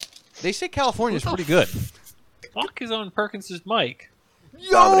They say California's pretty good. Fuck his own Perkins' mic.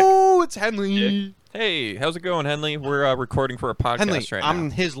 Yo, it's Henley. Yeah. Hey, how's it going, Henley? We're recording for a podcast Henley, right I'm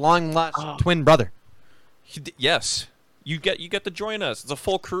now. his long-lost twin brother. Yes, you get to join us. It's a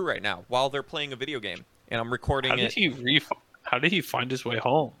full crew right now while they're playing a video game, and I'm recording How did it. How did he find his way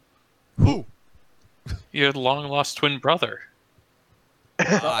home? Who? Your long lost twin brother.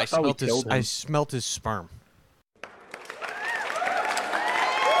 I thought we smelt his. killed him. I smelt his sperm.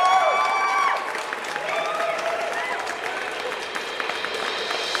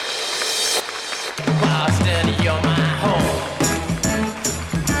 Boston, you're my home.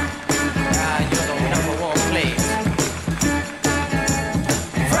 You're the number one place.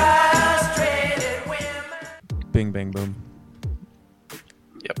 Frustrated women. Bing, bang, boom.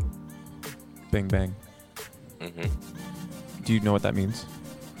 Yep. Bing, bang. Mm-hmm. Do you know what that means?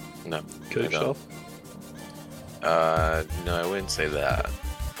 No. Kill I don't. yourself. No, I wouldn't say that.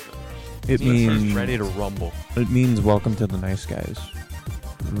 It He's ready to rumble. It means welcome to the Nice Guys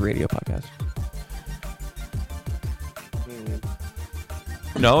radio podcast.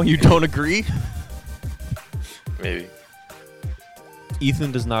 No, you don't agree? Maybe.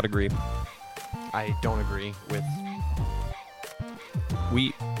 Ethan does not agree. I don't agree with.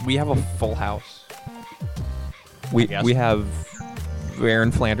 We have a full house. We Yes. we have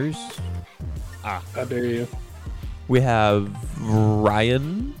Aaron Flanders. How dare you? We have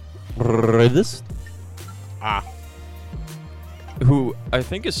Ryan Rivest, who I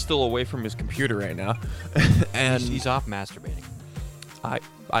think is still away from his computer right now, and He's off masturbating. I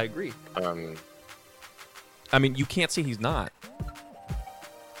agree. Um, I mean, you can't say he's not.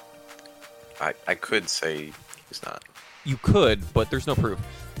 I could say he's not. You could, but there's no proof.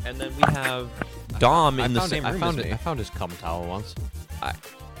 And then we have Dom in the same room as me. I found his cum towel once.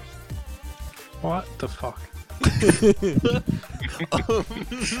 What the fuck?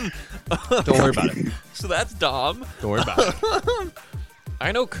 Don't worry about it. So that's Dom. Don't worry about it.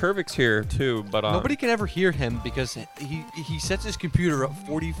 I know Kervik's here too, but Nobody can ever hear him because he sets his computer up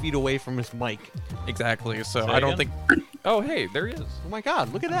 40 feet away from his mic. exactly. So Say I don't again? think. Oh, hey, there he is. Oh my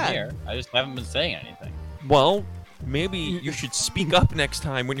God! Look at I'm that. here. I just haven't been saying anything. Well, maybe you should speak up next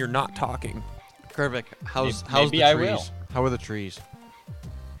time when you're not talking. Kervik, how's Maybe the I trees? will. How are the trees?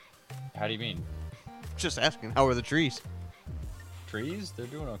 How do you mean? Just asking. How are the trees? Trees? They're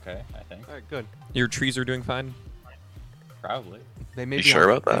doing okay, I think. All right, good. Your trees are doing fine. Probably. They may You be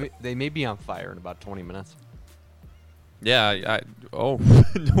sure on, about that? They may be on fire in about 20 minutes. Yeah.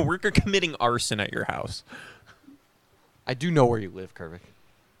 We're committing arson at your house. I do know where you live, Kervik.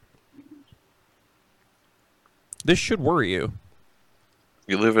 This should worry you.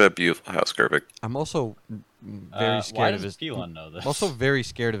 You live in a beautiful house, Kervik. I'm also very Why scared of does his. Keelan know this? I'm also very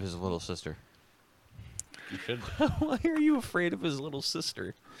scared of his little sister. You should. Why are you afraid of his little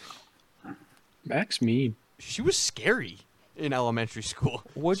sister? Max mean. She was scary in elementary school.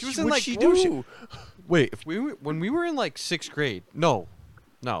 What'd she was she- in what'd like she whoa, do? Wait, if when we were in like 6th grade. No.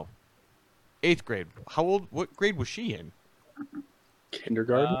 8th grade. How old? What grade was she in?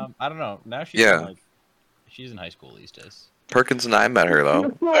 Kindergarten. I don't know. Now she's Yeah. she's in high school these days. Perkins and I met her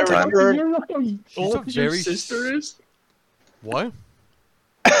though. I Time. remember how She's a old your very sister is. What?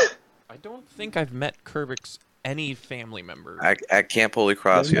 I don't think I've met Kervik's any family member. At Camp Holy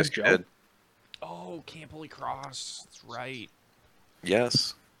Cross, Isn't yes, that you Joe? did. Oh, Camp Holy Cross. That's right.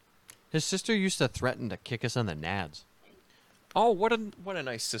 Yes. His sister used to threaten to kick us on the nads. Oh, what a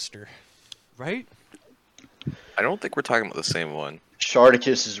nice sister. Right? I don't think we're talking about the same one.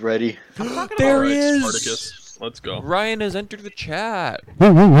 Sharticus is ready. There he Alright, is. Spartacus. Let's go. Ryan has entered the chat.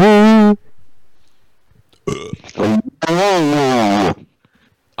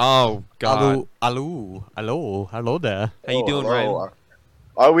 Oh God. Hello there. How you doing, Ryan? Hello.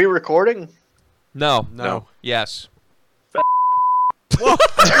 Are we recording? No. No. Yes. That's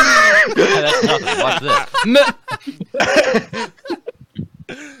nothing. Watch this.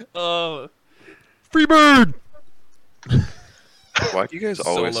 Freebird. Why do you guys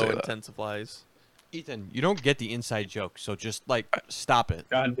always Solo say that? intensifies. Ethan, you don't get the inside joke, so just stop it.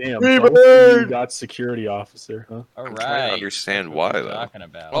 God damn. Free both of bird! You got security officer, huh? All I'm right. trying to understand That's what why, we're though. Talking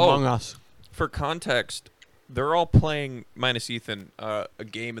about. Oh. Among Us. For context, they're all playing minus Ethan a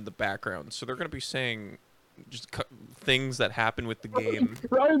game in the background, so they're gonna be saying just things that happen with the game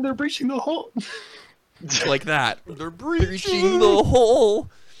Ryan, they're breaching the hole. like that. They're breaching the hole.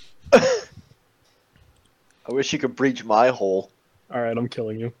 I wish you could breach my hole. All right, I'm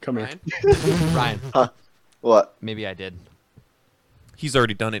killing you. Come here. Ryan. Ryan, What? maybe I did. He's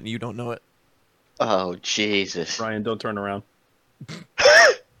already done it, and you don't know it. Oh, Jesus. Ryan, don't turn around.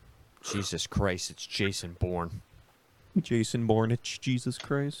 Jesus Christ, it's Jason Bourne. Jason Bourne, it's Jesus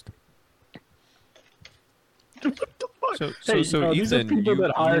Christ. Hey, these are Ethan, people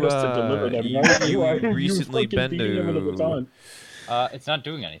that hired us to deliver them. you, right? you Why are you recently fucking been beating them with a to baton? It's not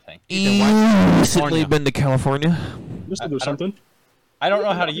doing anything. Ethan, why recently been to California. Must I- do I don't- something. I don't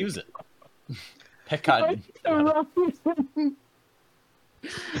know how to use it. Pick on.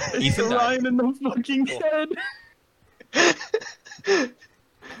 It's Ethan died. Ryan in the fucking head. I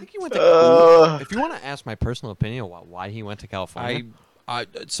think he went to. If you want to ask my personal opinion about why he went to California,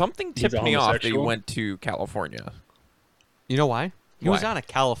 Something He's a tipped me off that he homosexual? went to California. you know why? He was Why? on a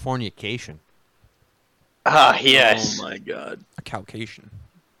Californication. Ah, yes. Oh my god. A calcation.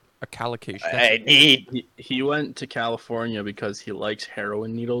 A calication. I need. He went to California because he likes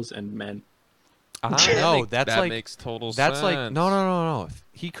heroin needles and men. No, that's that like makes total that's sense. like no.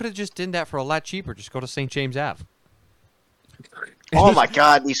 He could have just did that for a lot cheaper. Just go to St. James Ave. Oh my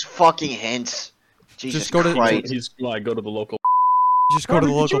god, these fucking hints. Jesus go to- Christ. He's like, go to the local. Just go to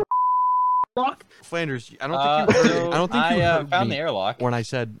the Robert, did local Lock. Flanders. I don't think you heard. I don't think you heard found me the airlock. when I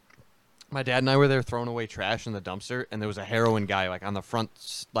said my dad and I were there throwing away trash in the dumpster, and there was a heroin guy like on the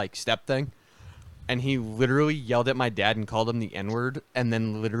front like step thing, and he literally yelled at my dad and called him the N-word, and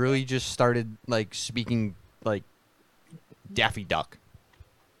then literally just started like speaking like Daffy Duck.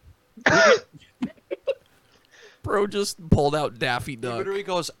 Bro just pulled out Daffy He Duck. literally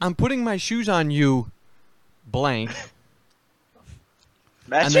goes, "I'm putting my shoes on you, blank."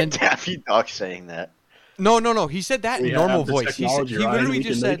 Imagine and then- Daffy Duck saying that. No. He said that in We normal have the voice. He technology, Ryan, literally we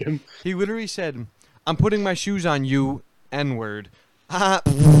just can make said. him- He literally said, "I'm putting my shoes on you, N-word,"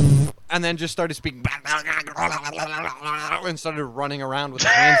 and then just started speaking and started running around with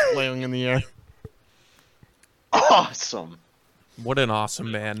his hands flailing in the air. Awesome. What an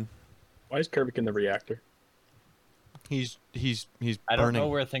awesome man. Why is Kermit in the reactor? He's I don't burning. know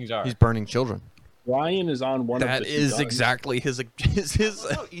where things are. He's burning children. Ryan is on one That of the is guns. exactly his.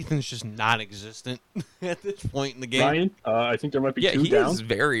 Ethan's just non-existent at this point in the game. Ryan, I think there might be Yeah, two he down. is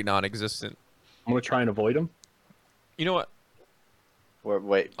very non-existent. I'm gonna try and avoid him. You know what?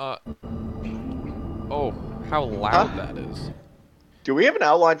 Wait, Oh, how loud that is. do we have an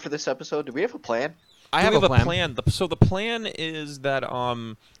outline for this episode? Do we have a plan? I We have a plan. So the plan is that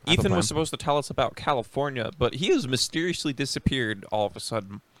Ethan plan. was supposed to tell us about California, but he has mysteriously disappeared all of a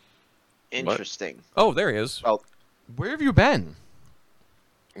sudden. Interesting. Oh, there he is. Well, Where have you been?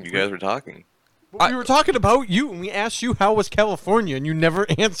 You guys were talking. We were talking about you, and we asked you how was California, and you never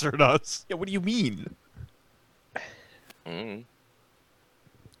answered us. Yeah, what do you mean? Mm.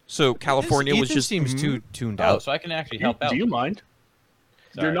 So California was Ethan just seems too tuned Oh, out. so I can actually help out. Do you mind?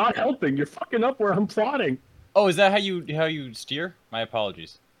 Sorry. You're not helping. You're fucking up where I'm plotting. Oh, is that how you steer? My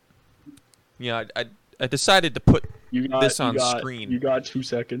apologies. Yeah, I decided to put You got this on you got, screen. You got 2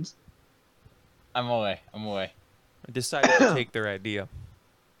 seconds. I'm away. I decided to take their idea.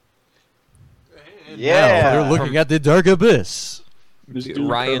 yeah. Now they're looking at the dark abyss. This dude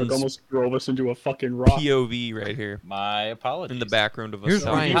Ryan's almost drove us into a fucking rock. POV right here My apologies. in the background of us. Here's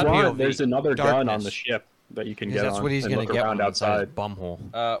telling Ryan. If you- you Ryan's want, POV. there's another gun on Darkness. the ship that you can Because get that's on what he's and gonna look get around when inside outside.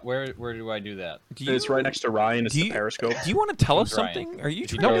 bumhole. Where do I do that? Do you, It's right next to Ryan. It's do the you- periscope. Do you want to tell us Who's Ryan? something? Are you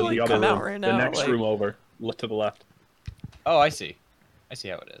If you trying go to to like the other come room, out right the now? next like- room over. Look to the left. Oh, I see. I see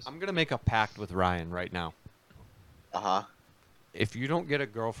how it is. I'm gonna make a pact with Ryan right now. Uh-huh. If you don't get a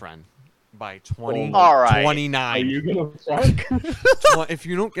girlfriend by All right. Are 2029, you gonna fuck? if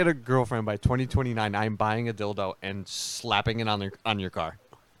you don't get a girlfriend by 2029, I'm buying a dildo and slapping it on your car.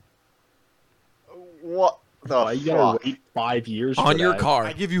 What the Why you gotta fuck? wait 5 years on for your that? car.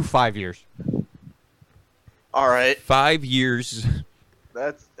 I give you 5 years. All right. 5 years.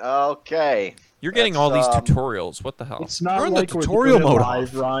 That's okay. You're getting That's, all these um, tutorials. What the hell? It's not We're in the like we're tutorial doing it mode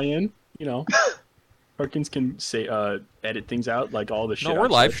live, off. Ryan. You know, Perkins can say edit things out like all the shit. No, we're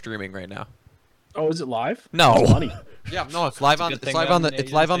I've live said. streaming right now. Oh, is it live? No. That's funny. Yeah, no, it's live a on. good It's thing live on that the. you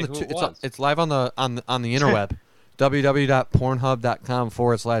It's live on the. didn't say who it It's was. it's live on the interweb.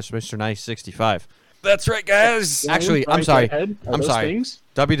 www.pornhub.com/Mr.Nice65. That's right, guys. Actually, Ryan, I'm sorry. ahead. Are I'm those sorry. things?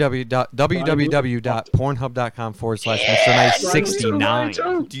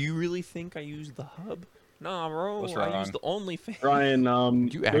 www.pornhub.com/Mr.Nice69. Do you really think I use the hub? Nah, bro. What's I use wrong? the OnlyFans. Ryan,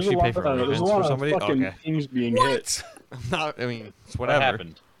 You there's actually a lot pay for of, there's a OnlyFans lot for of somebody? fucking Okay. things being hit. No, I mean it's What whatever.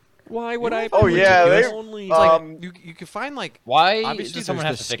 happened? Why would I? Oh, yeah, ridiculous? they- only. It's like Um, you can find like Why obviously does someone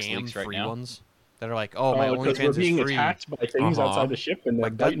there's have the to fix scam leaks right free now? ones that are like, oh, my Because we're OnlyFans being is free. attacked by things outside the ship and they're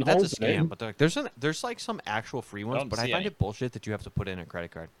Like biting that's holes a in it. scam, but there's like some actual free ones, don't but I see find any. it bullshit that you have to put in a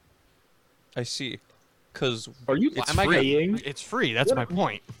credit card. I see. Because Are you it's Am I free. paying? It's free. That's my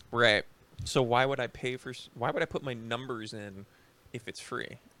point. Right. So why would I pay for? Why would I put my numbers in if it's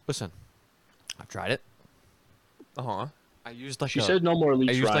free? Listen, I've tried it. Uh huh. I used like She a, said no more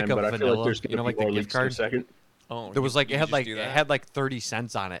leaks, used Ryan, like a but I feel vanilla, like there's you going know, to like be the more gift leaks in a card? second. Oh, There was like you it could had just like do it that? had like 30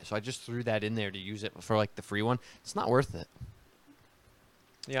 cents on it, so I just threw that in there to use it for like the free one. It's not worth it.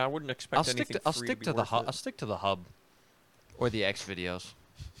 Yeah, I wouldn't expect I'll stick anything to I'll free stick be to the worth hub. it. I'll stick to the hub, or the X videos.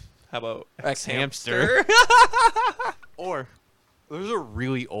 How about X hamster. Or there's a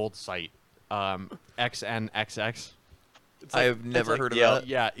really old site, XNXX. I have never heard of yeah. that.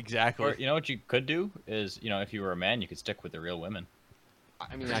 Yeah, exactly. Or you know what you could do is, if you were a man, you could stick with the real women.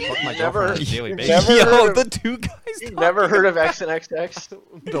 I mean, I fuck my Never- girlfriend on a daily you've basis. never heard Yo, of- the two guys. You never heard of X and XX?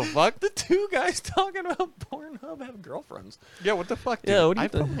 The fuck? The two guys talking about Pornhub have girlfriends. Yeah, what the fuck, dude? Yeah, what do you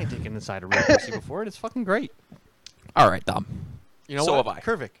I've put think? my dick inside a real pussy before, and it's fucking great. All right, Dom. You know So what? have I.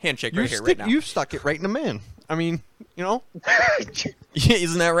 Curvic. Handshake You right here, right now. You've stuck it right in the man. I mean, you know? Yeah,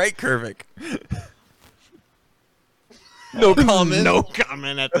 isn't that right, Curvic? No comment. No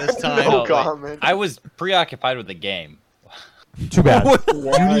comment at this time. No wait. comment. I was preoccupied with the game. Too bad.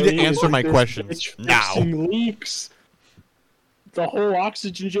 Why need to is answer it my this questions bitch now. fixing leaks? The whole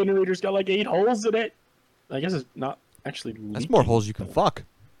oxygen generator's got like 8 holes in it. I guess it's not actually leaking. That's more holes you can fuck.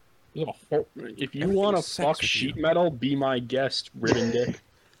 There's a hole- If you Everything want to is sex fuck with sheet you. metal, be my guest, Ribbon Dick.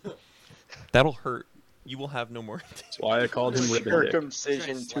 That'll hurt. You will have no more. That's why I called him Ribbon Dick.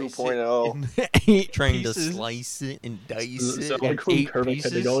 Circumcision Try to slice 2.0. it in 8 Trying to pieces. slice it and dice So it, like when 8 Kermit had to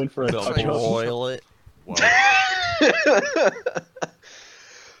pieces? go in for a to touch-up. broil it.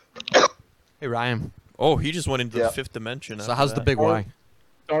 Hey, Ryan. Oh, he just went into Yeah. the fifth dimension. So after how's the that. big Y?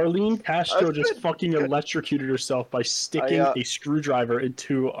 Darlene Castro That's just good. fucking electrocuted herself by sticking I, a screwdriver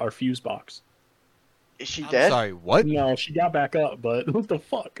into our fuse box. Is she I'm dead? sorry, what? No, she got back up, but what the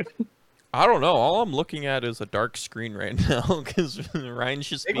fuck? I don't know. All I'm looking at is a dark screen right now because Ryan's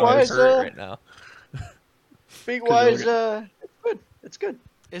just Big being Y's, hurt right now. Big Could Y's, you look it's good. It's good.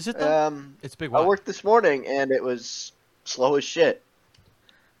 Is it though? It's big Y. I worked this morning and it was slow as shit.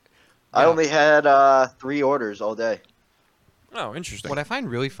 I Yeah. only had 3 orders all day. Oh, interesting. What I find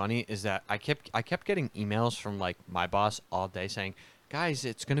really funny is that I kept getting emails from like my boss all day saying, "Guys,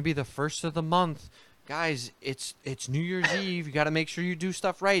 it's gonna be the first of the month. Guys, it's New Year's Eve. You got to make sure you do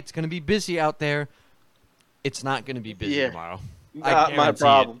stuff right. It's gonna be busy out there. It's not gonna be busy Yeah. tomorrow. Not my guarantee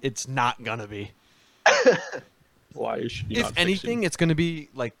problem. It's not gonna be. Why is she If not anything, it's gonna be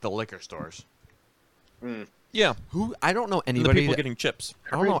like the liquor stores. yeah, Who I don't know and the anybody. people That, getting chips.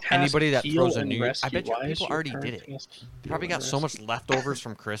 I don't know Current task anybody that heal throws a and New Year. I rescue. bet you Why is people she already current did it. task heal Probably got and so much rescue? leftovers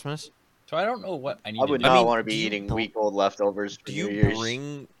from Christmas. So I don't know what I need I to would do. not want to be do you eating br- week-old leftovers for Do New you Year's.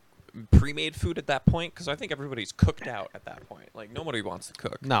 bring pre-made food at that point? Because I think everybody's cooked out at that point. Like nobody wants to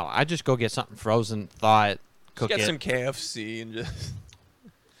cook. No, I just go get something frozen, thaw it, cook Get it. some KFC and just.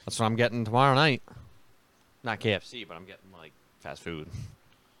 That's what I'm getting tomorrow night. Not KFC, but I'm getting like fast food.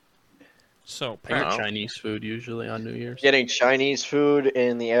 So I get Wow. Chinese food usually on New Year's. Getting Chinese food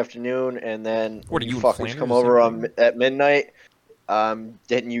in the afternoon, and then What, when are you in fuckers Flanders come or over something? at midnight,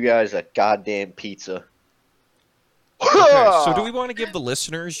 getting you guys a goddamn pizza. Okay, so do we want to give the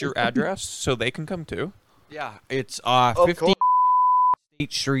listeners your address so they can come too? Yeah, it's Of 15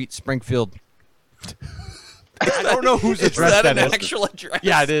 State Street, Springfield. I don't know whose Is address that that an is. actual address?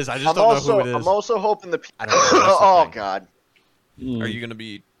 Yeah, it is. I just I'm don't also know who it is. I'm also hoping the. I don't know. That's the Oh thing. god. Mm. Are you gonna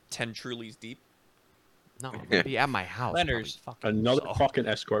be 10 Trulies deep? No, I'm gonna be at my house. Flanders. probably. Another So- fucking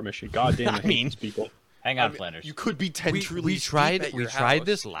escort mission? God damn, I, hate mean- these people. Hang on, Flanders. You could be 10 We, Trulies we tried. deep at We your tried house.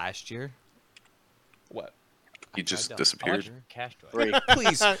 this last year. What? He just don't- How disappeared. much cash do I? 3.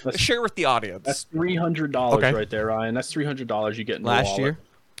 Please share with the audience. That's $300 Okay. right there, Ryan. That's $300 you get in the Last wallet. year,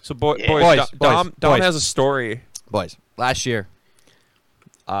 So Yeah. boys, Boys, Dom boys. has a story. boys. Last year,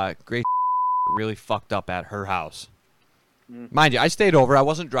 Grace really fucked up at her house. Mind you, I stayed over. I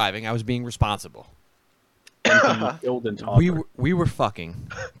wasn't driving. I was being responsible. And he killed and toddler. We were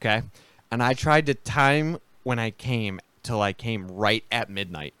fucking, okay? And I tried to time when I came till I came right at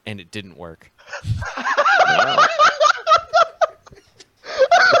midnight, and it didn't work.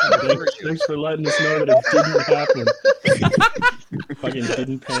 Thanks for letting us know that it didn't happen. Fucking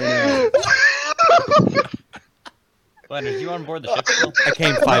didn't pan out. Flanders, you on board the ship still? I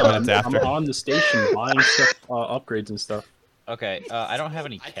came 5 minutes after. I'm on the station buying stuff, upgrades and stuff. Okay, I don't have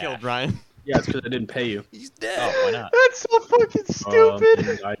any I cash. killed Ryan. Yeah, it's because I didn't pay you. He's dead. Oh, why not? That's so fucking stupid.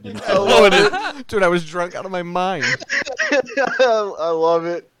 And I didn't I pay you. love it. Dude, I was drunk out of my mind. I love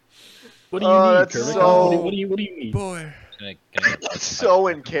it. What do you Oh, need, that's Kermit? so- What do you need? Boy. Gonna That's so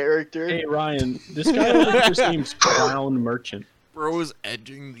in character. Hey, Ryan, this guy over here name's Clown Merchant. Bro was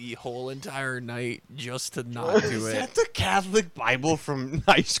edging the whole entire night just to not do Is it. that the Catholic Bible from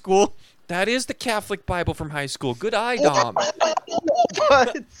high school? That is the Catholic Bible from high school. Good eye, Dom.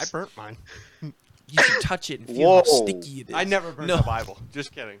 What? I burnt mine. You should touch it and feel how Whoa. sticky it is. I never burnt No. the Bible.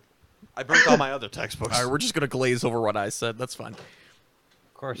 Just kidding. I burnt all my other textbooks. All right, we're just gonna glaze over what I said. That's fine.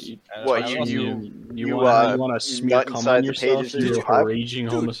 Of course. What, I you- You uh, want to you smear nut cum inside on the yourself? pages You're of a your raging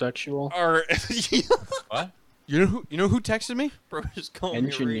homosexual. All right. What? You know who texted me? Bro, just call me a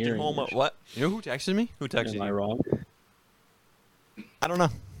raging Engineering. homo. What? You know who texted me? Who texted Am I you? wrong? I don't know.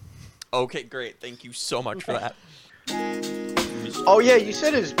 Okay, great. Thank you so much for that. Oh yeah, you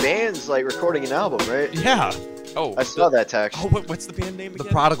said his band's like recording an album, right? Yeah, Oh, I saw that text. Oh, what's the band name the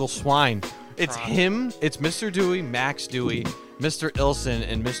again? Prodigal Swine. It's Prodigal. him. It's Mr. Dewey, Max Dewey, Mr. Ilson,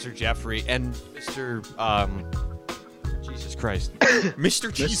 and Mr. Jeffrey, and Mr. Jesus Christ.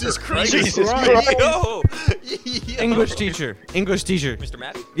 Mr. Jesus Christ. Jesus Christ. Yo. English teacher. Mr.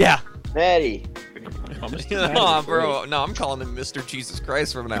 Matty? Yeah. Maddie. No, bro. No, I'm calling him Mr. Jesus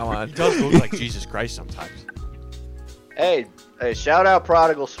Christ from now on. He does look like Jesus Christ sometimes. Hey, shout out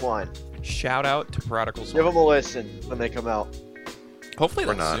Prodigal Swine. Shout out to Prodigal Give Swine. them a listen when they come out. Hopefully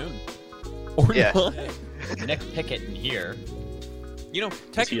Or that's not. soon. Or Yeah. not. Nick Pickett in here. You know,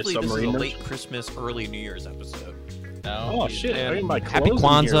 technically this is a submarine late Christmas, early New Year's episode. No. Oh shit! I got my Happy clothes in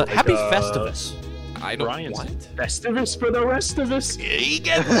Kwanzaa. here, like, Happy Festivus. I don't Brian's what? Festivus for the rest of us. He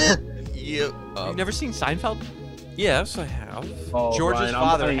gets it. Yeah. You've never seen Seinfeld? Yes, I have. Oh, George's Brian,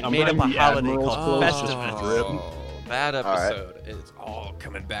 father I'm made up buying a the holiday Admiral's called clothes just for drip. Oh, that All right. episode is all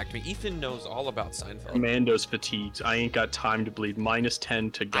coming back to me. Ethan knows all about Seinfeld. Commando's fatigues. I ain't got time to bleed.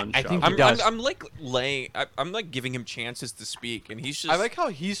 -10 to gunshot. think he I'm, does. I'm like I'm like giving him chances to speak, and he's just. I like how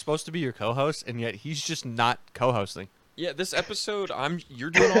he's supposed to be your co-host, and yet he's just not co-hosting. Yeah, this episode, you're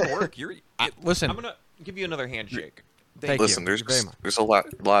doing all the work. Listen. I'm gonna give you another handshake. Thank Listen, you. there's very much. there's a lot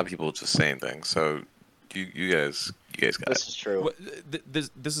of people just saying things. So you guys got This it. is true. What-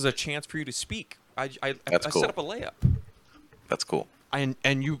 This is a chance for you to speak. I That's cool. set up a layup. That's cool. And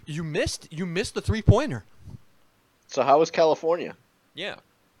you missed the 3-pointer. So how was California? Yeah.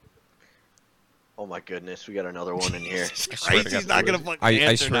 Oh my goodness, we got another one in here. He's not gonna fucking I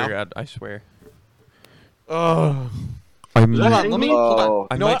answer swear, now. God, I swear. Oh. I'm Hold on, let me. Hold on. Oh.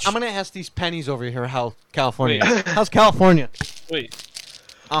 You know what? I'm gonna ask these pennies over here how California is. How's California? Wait,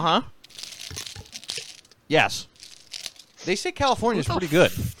 Uh huh. Yes. They say California's pretty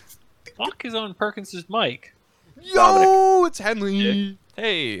good. Fuck is on Perkins's mic. Yo, it's Henley.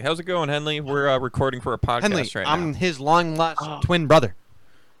 Hey, how's it going, Henley? We're recording for a podcast Henley, right I'm now. his long lost twin brother.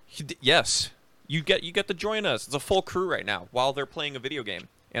 Yes, you get to join us. It's a full crew right now while they're playing a video game,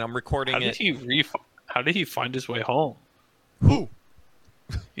 and I'm recording How did it. How did he find his way home? Who?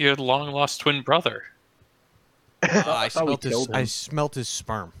 Your long lost twin brother. I thought we smelt his. killed him. I smelt his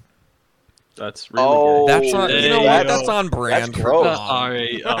sperm. that's really Oh, good. That's on. You know that's- what? That's on brand. for gross. Tom.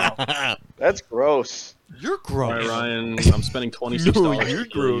 Alright, That's gross. You're All gross. right, Ryan. I'm spending $26 No, to you're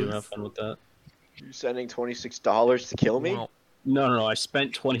kill you. gross. Have fun with that. You sending $26 to kill me? Well, No. I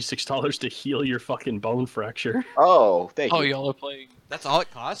spent $26 to heal your fucking bone fracture. Oh, thank oh, you. y'all are playing. That's all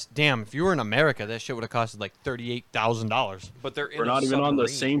it costs. Damn, if you were in America, that shit would have costed like $38,000. but they're in We're a not even on the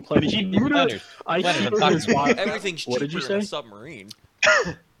submarine. same planet. Leonard, I Leonard, hear I'm talking his to you. podcast. Everything's cheaper What did you in a say? submarine.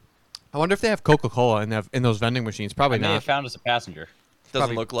 I wonder if they have Coca-Cola in those vending machines. Probably I may have not. found us a passenger. Doesn't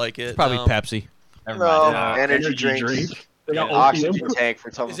Probably- look like it. It's probably Pepsi. Never No, mind. energy drinks. They got Oxygen opium. tank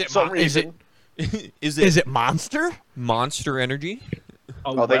for some, Is it some mo- is reason. Is Is it Monster? Monster Energy?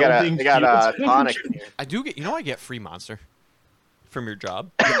 Oh, they got a tonic in here. I do get. You know, I get free Monster. From your job?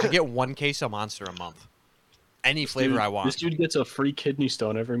 I get one case of Monster a month. Any flavor I want. This dude gets a free kidney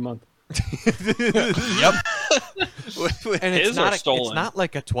stone every month. Yep. And it's His not are it's stolen. not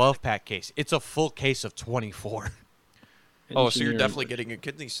like a 12-pack case. It's a full case of 24. Oh, so you're Engineering. definitely getting a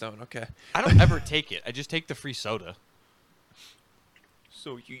kidney stone. Okay. I don't ever take it. I just take the free soda.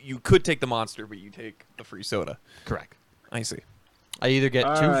 So you could take the monster, but you take the free soda. Correct. I see. I either get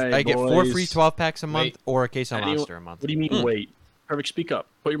All two. right, I get 4 boys. free 12-packs a month, Wait. or a case of Anyone- Monster a month. What do you mean, wait? Perfect, speak up.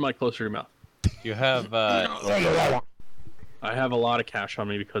 Put your mic closer to your mouth. You have I have a lot of cash on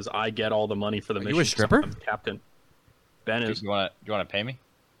me because I get all the money for the Are mission. you a stripper? I'm captain. Ben is you want to pay me?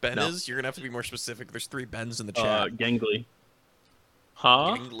 Ben No. is? You're going to have to be more specific. There's 3 Bens in the chat. gangly.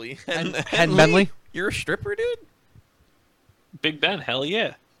 Huh? Gangly. Hen Bentley? You're a stripper, dude? Big Ben, hell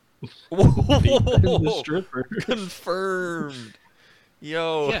yeah. The stripper. Confirmed.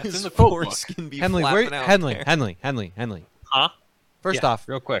 Yo, Yeah, it's his in the code book. foreskin be Henley, flapping where? out Henley, there. Henley. Huh? First Yeah. off,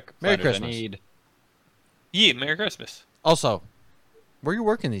 Real quick. Merry Flanders, Christmas. I need. Yeah, Merry Christmas. also, where are you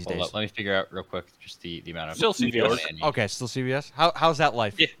working these Hold days? up, let me figure out real quick just the amount of. Still CVS. I need. Okay, still CVS. How's that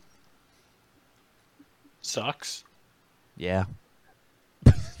life? Yeah. Sucks. Yeah.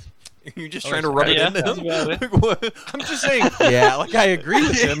 You're just Oh, trying to it's- rub it yeah, into that's him? about it. Like, what? I'm just saying. Yeah, like I agree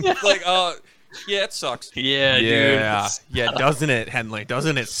with him. Like, Yeah, it sucks. Yeah, Yeah, dude. yeah, doesn't it, Henley?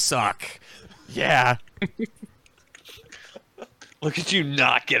 Doesn't it suck? Yeah. Look at you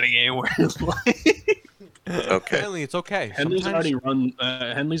not getting anywhere in life. Okay. Finally, it's okay. Henley's Sometimes-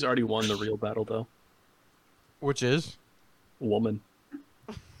 Henley's already won the real battle though. Which is? Woman.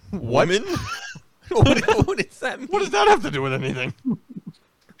 What? Women? what does that mean? What does that have to do with anything?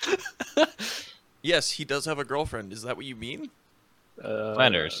 Yes, he does have a girlfriend. Is that what you mean?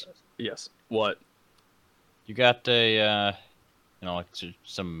 Flanders, Yes. What? you got a, like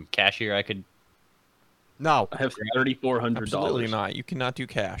some cash here I could. No. I have $3,400. Absolutely not. You cannot do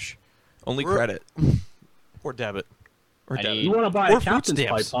cash. Only We're- credit. Or debit. Or I debit. need- You want to buy Or a food captain's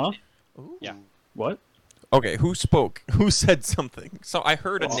pipe, stamps. huh? Yeah. What? Okay, who spoke? Who said something? So I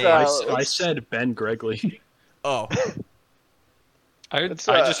heard a Let's, name. uh, I said Ben Gregley. Oh, I It's,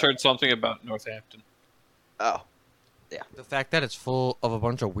 just heard something about Northampton. Oh. The fact that it's full of a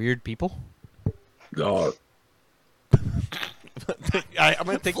bunch of weird people. God. I'm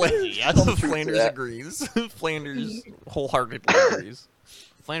gonna take yes. Some truth to Flanders that. agrees. Flanders wholeheartedly agrees.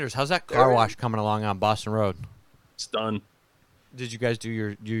 Flanders, how's that car wash coming along on Boston Road? It's done. Did you guys do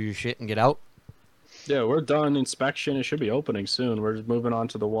your shit and get out? Yeah, we're done inspection. It should be opening soon. We're just moving on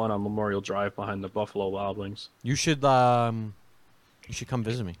to the one on Memorial Drive behind the Buffalo Wild Wings. You should come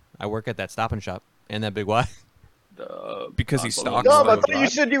visit me. I work at that Stop and Shop and that Big Y. Because he stalks No, them. I thought you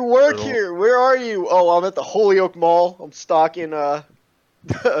said you work here. Where are you? Oh, I'm at the Holyoke Mall. I'm stocking the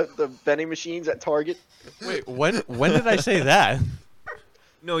vending machines at Target. Wait, when did I say that?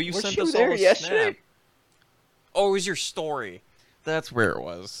 No, you Was sent you us there all a yesterday? snap. Oh, it was your story. That's where it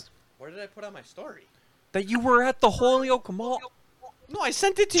was. Where did I put on my story? That you were at the Holyoke Mall. No, I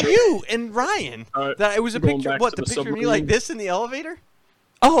sent it to you and Ryan. Alright, That it was a going picture. back What to the the picture of me submarine. like this in the elevator?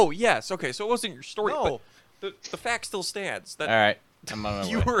 Oh, yes. Okay, so it wasn't your story, No. but the fact still stands that All right, I'm on my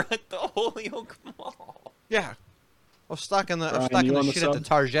you way. were at the Holyoke Mall. Yeah. I was stocking the Ryan, stocking you the on the shit at the sub?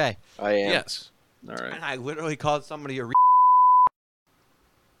 Target, I am. Yes. All right. and I literally called somebody a.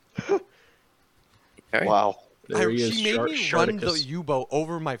 Okay. Wow. There he is. She made me run the Sharticus. U-boat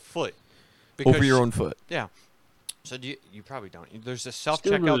over my foot. Over your she- own foot. Yeah. So you probably don't. There's a Still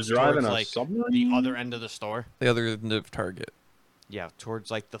self-checkout was driving towards a like submarine? the other end of the store. The other end of Target. Yeah, towards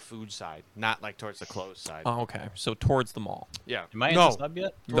like the food side, not like towards the clothes side. Oh, okay. So towards the mall. Yeah. Am I in no. the sub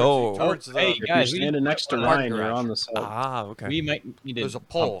yet? No. Towards Oh, the, hey, If guys, you're we- standing next to Parking Ryan, you're garage. on the sub. Ah, okay. We might need to There's a pump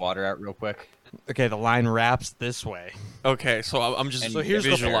pole. water out real quick. Okay, the line wraps this way. Okay, so I'm just And so here's the-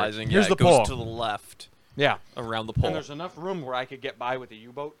 visualizing. here's yeah, the it goes pole. to the left Yeah. around the And pole. there's enough room where I could get by with the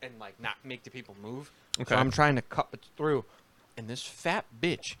U-boat and like not make the people move. Okay. So I'm trying to cut it through, and this fat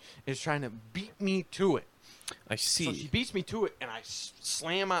bitch is trying to beat me to it. I So she see. beats me to it, and I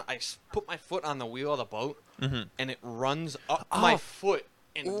put my foot on the wheel of the boat, Mhm. and it runs up my Oh. foot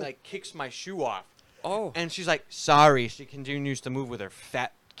and Ooh. like kicks my shoe off. Oh. And she's like, "Sorry." She continues to move with her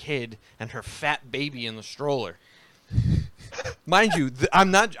fat kid and her fat baby in the stroller. Mind you,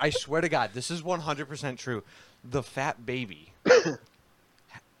 I'm not. I swear to God, this is 100% true. The fat baby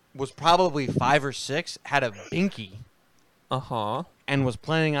was probably 5 or 6, had a binky, Uh-huh. and was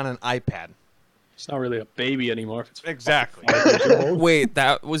playing on an iPad. It's not really a baby anymore. If it's Exactly. 5 years old. Wait,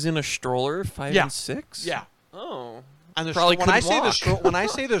 that was in a stroller, 5 Yeah. and 6? Yeah. Oh. And the Probably when I couldn't say walk. when I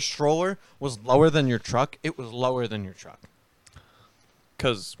say the stroller was lower than your truck, it was lower than your truck.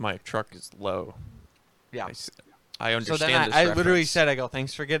 Because my truck is low. Yeah. I So understand then this I literally reference. said, "I go,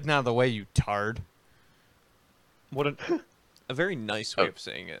 thanks for getting out of the way, you tard." What a very nice way of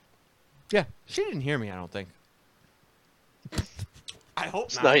saying it. Yeah, she didn't hear me. I don't think. I hope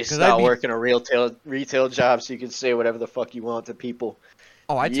It's not. nice 'cause not I'd be- working a retail job so you can say whatever the fuck you want to people.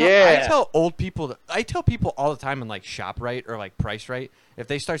 Oh, I Yeah. tell old people. I tell people all the time in like ShopRite or like PriceRite, if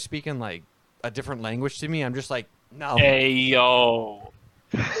they start speaking like a different language to me, I'm just like, no. Hey, yo.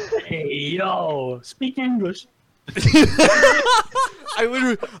 Hey, yo, speak English.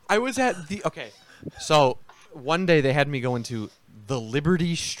 I was at the okay. So one day they had me go into the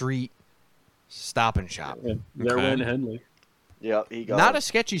Liberty Street Stop and Shop. There Okay. went Henley. Yep, he got Not it. a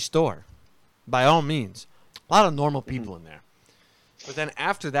sketchy store, by all means. A lot of normal people in there. But then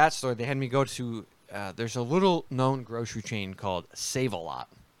after that store, they had me go to. There's a little known grocery chain called Save-A-Lot.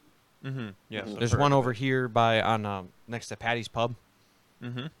 Mm-hmm. Yes. I've There's heard one of over it. here by next to Patty's Pub.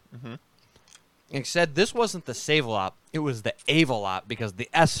 Mm-hmm. Mm-hmm. It said this wasn't the Save-A-Lot, it was the Ava-Lot because the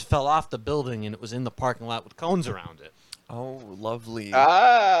S fell off the building and it was in the parking lot with cones around it. Oh, lovely.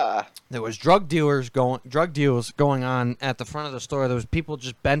 Ah, There was drug deals going on at the front of the store. There was people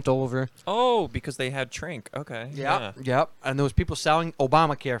just bent over. Oh, because they had Trank. Okay. Yeah. Yep. And there was people selling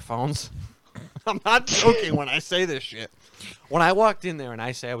Obamacare phones. I'm not joking when I say this shit. When I walked in there and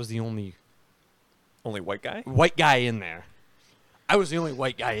I say I was the only Only white guy? white guy in there. I was the only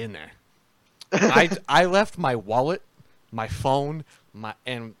white guy in there. I left my wallet, my phone,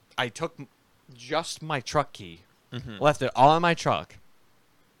 and I took just my truck key, left it all in my truck,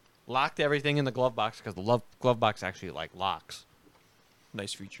 locked everything in the glove box because the glove box actually like locks.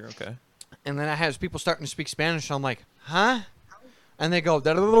 Nice feature, okay. And then I had people starting to speak Spanish. So I'm like, huh? And they go,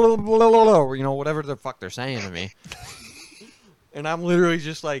 you know, whatever the fuck they're saying to me. And I'm literally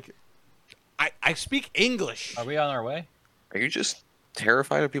just like, I speak English. Are we on our way? Are you just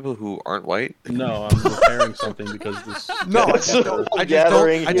terrified of people who aren't white? No, I'm repairing something because this. No, I That's just a don't.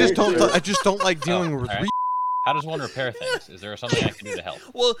 gathering I just here, don't. too. I just don't like dealing with. alright. How does one repair things? Is there something I can do to help?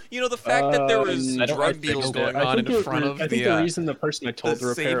 Well, you know, the fact that there was I don't drug think deals so. going I on think in front of I think the... the reason the person I told the to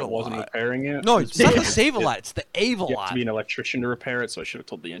repair it wasn't Save-A-Lot. repairing it. No, was it's not the because save a lot. It's the Ave a You have lot. to be an electrician to repair it, so I should have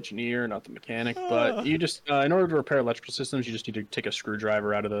told the engineer, not the mechanic. But you just, in order to repair electrical systems, you just need to take a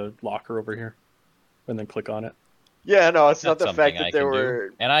screwdriver out of the locker over here, and then click on it. Yeah, no, it's not That's the fact something that I there can do.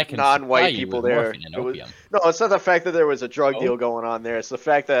 were And I can non-white supply you people with there. morphine and It was- opium. No, it's not the fact that there was a drug deal going on there. It's the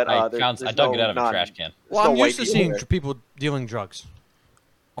fact that I there's dug no it out of a non- trash can. Well, no I'm white used to people seeing there. people dealing drugs.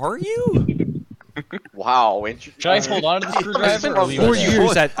 Are you? Wow. Should I hold on to the I screwdriver? spent or leave it 4 there?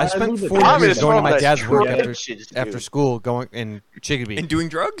 years. I I spent moved it 4 down. years going to my That's dad's work trash, after dude. school, going in Chicopee. And doing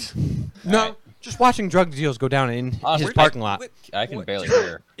drugs? No, Alright. just watching drug deals go down in Honestly, his parking lot. I can barely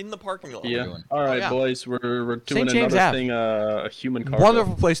hear. In the parking lot. Yeah. doing? All right, yeah. boys, we're doing St. James another Ave. thing. A human cargo.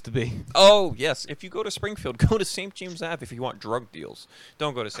 Wonderful place to be. Oh, yes. If you go to Springfield, go to St. James Ave if you want drug deals.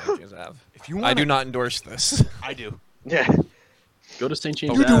 Don't go to St. James Ave. If you I do not endorse this. I do. Yeah. Go to St.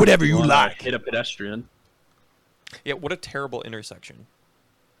 James. You do Ave whatever if you wanna like. Hit a pedestrian. Yeah, what a terrible intersection.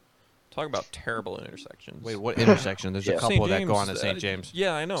 Talk about terrible intersections. Wait, what intersection? There's a Yeah. couple St. that go James, on to St. James.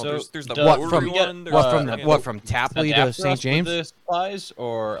 Yeah, I know. So, there's the does- What Brewery from? one. What from? there's- What from Sent Tapley after to us St. with James? The supplies,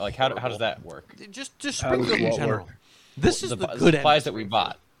 or like how does that work? Just How does Springfield in what general. work? This is the the good supplies end. that we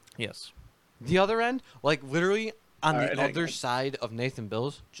bought. Yes. The other end, like literally on Alright, the hang other on. side of Nathan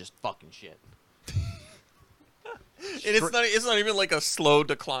Bill's, just fucking shit. And it's not even like a slow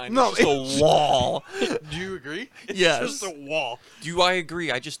decline. No, It's just a wall. Do you agree? Yes. Just a wall. Do I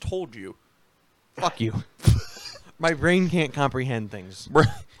agree? I just told you. Fuck you. My brain can't comprehend things.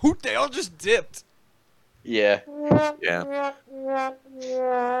 Who they all just dipped. Yeah. Yeah.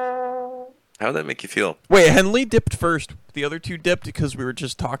 How'd that make you feel? Wait, Henley dipped first. The other two dipped because we were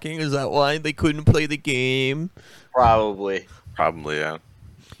just talking. Is that why they couldn't play the game? Probably. Probably, yeah.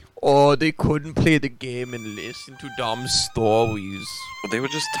 Oh, they couldn't play the game and listen to dumb stories. Well, they would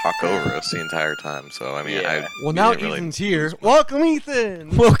just talk over us the entire time. So I mean, Yeah. Well, now didn't really- Ethan's here. Welcome,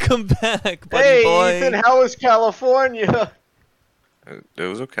 Ethan. Welcome back, buddy Hey, boy. Ethan, how is California? It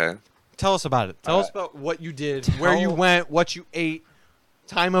was okay. Tell us about it. Tell us about what you did, where you Tell- went, what you ate,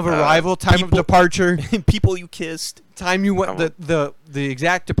 time of arrival, time of departure, People you kissed. time you went, Come the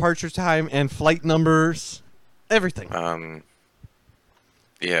exact departure time and flight numbers, everything.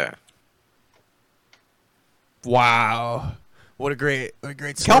 Yeah. Wow. What a great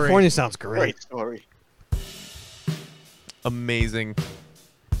story. California sounds great. Great story. Amazing.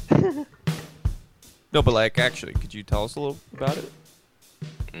 No, but like, actually, could you tell us a little about it?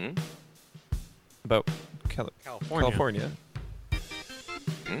 Hmm? About California. California.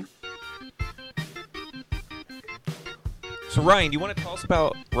 Hmm? So Ryan, do you want to tell us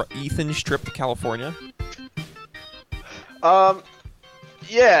about Ethan's trip to California?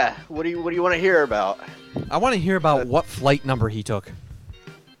 Yeah. What do you want to hear about? I want to hear about what flight number he took.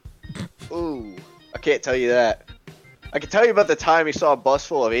 Ooh, I can't tell you that. I can tell you about the time he saw a bus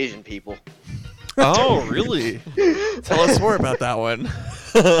full of Asian people. Oh, really? Tell us more about that one.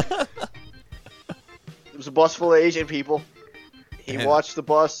 It was a bus full of Asian people. He And- watched the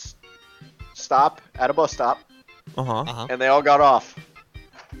bus stop at a bus stop, Uh-huh. and they all got off,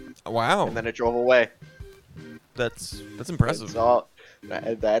 Wow. and then it drove away. That's impressive. That's all.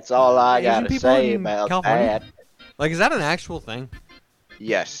 That's all I Asian gotta people say in about California? that. Like, is that an actual thing?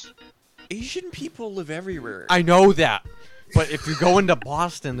 Yes. Asian people live everywhere. I know that. But if you go into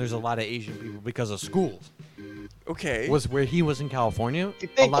Boston, there's a lot of Asian people because of schools. Okay. Was where he was in California? If you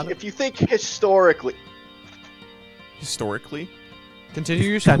A think, lot of... if you think historically, Historically? Continue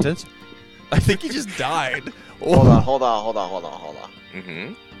your sentence. I think he just died. hold on.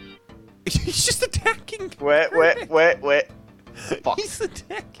 Mm-hmm. He's just attacking. Wait. Fuck. He's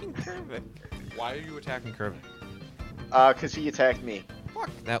attacking Kermit. Why are you attacking Kirby? Cause he attacked me. Fuck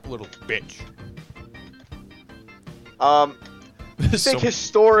that little bitch. Think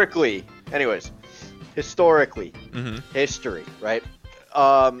historically. Anyways, historically, Mm-hmm. history, right?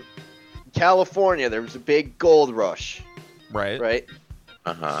 California, there was a big gold rush, Right. right?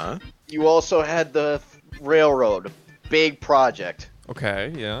 Uh-huh. you also had the railroad, big project.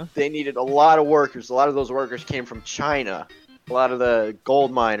 Okay, yeah. They needed a lot of workers. A lot of those workers came from China. A lot of the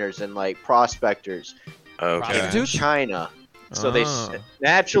gold miners and like prospectors Okay. came from China. So Ah.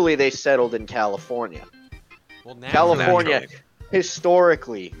 naturally they settled in California. Well, now California Naturally.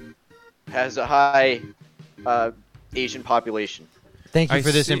 historically has a high Asian population. Thank you I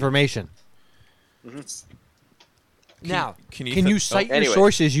for this see. information. Mhm. Now, can can you you cite your anyway.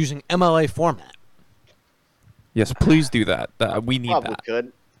 sources using MLA format? Yes, please do that. We need Probably that.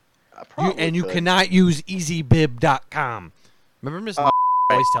 could. I You, probably and you could. cannot use easybib.com. Remember Miss Oh,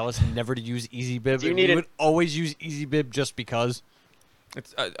 always tell us never to use easybib, Do you and need we it- would always use easybib just because.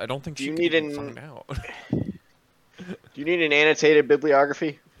 I don't think Do she you can need even an- find out. Do you need an annotated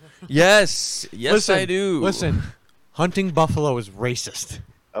bibliography? Yes, yes, Listen, I do. Listen, hunting buffalo is racist.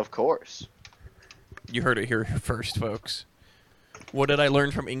 Of course. You heard it here first, folks. What did I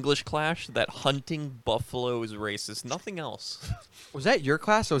learn from English class? That hunting buffalo is racist. Nothing else. Was that your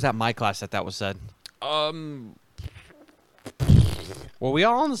class or was that my class that was said? Were we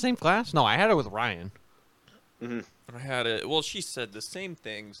all in the same class? No, I had it with Ryan. I had it. Well, she said the same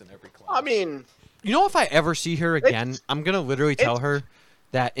things in every class. I mean, You know, if I ever see her again, It's- I'm gonna literally tell it's- her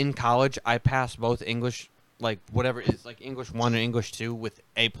that in college I passed both English, like whatever is like English 1 and English 2 with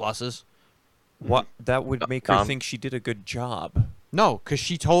A pluses. what? That would make her Tom? think she did a good job. No, because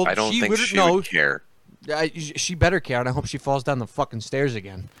she told I don't she think literally- she no, would care. she better care, and I hope she falls down the fucking stairs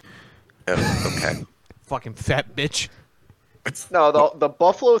again. Okay. Fucking fat bitch. no, the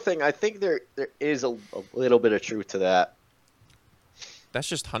buffalo thing. I think there is a little bit of truth to that. That's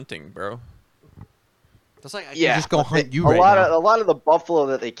just hunting, bro. That's like I Yeah, can just go but hunt you a right lot now. of a lot of the buffalo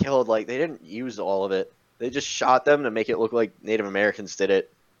that they killed, like they didn't use all of it. They just shot them to make it look like Native Americans did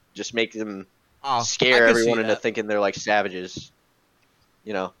it. Just make them Oh, I scare can see everyone into that. thinking they're like savages.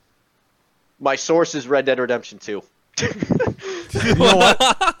 You know. My source is Red Dead Redemption 2. You know what?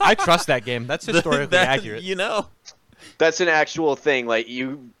 I trust that game. That's historically That- accurate. You know. That's an actual thing. Like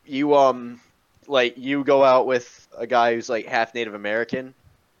you go out with a guy who's like half Native American,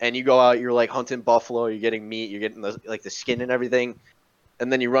 and you go out. You're like hunting buffalo. You're getting meat. You're getting the skin and everything,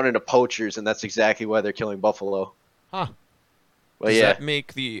 and then you run into poachers, and that's exactly why they're killing buffalo. Huh. Well, Does yeah, that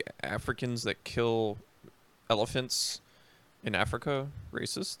make the Africans that kill elephants in Africa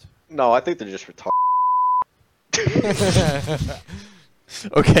racist? no, I think they're just retarded.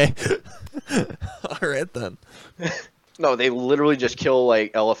 Okay. All right then. No, they literally just kill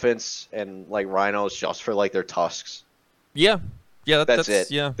like elephants and like rhinos just for like their tusks. Yeah. Yeah. That's it.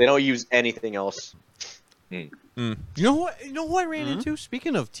 Yeah. They don't use anything else. Mm. You know what? You know who I ran Mm-hmm. into?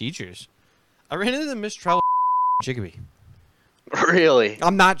 Speaking of teachers, I ran into Miss Trell Chicopee. Really,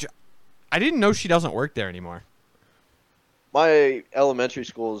 I'm not. I didn't know she doesn't work there anymore. my elementary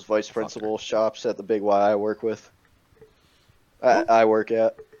school's vice principal shops at the Big Y I work with. I work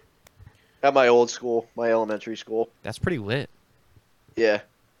at my old school, my elementary school. That's pretty lit. Yeah,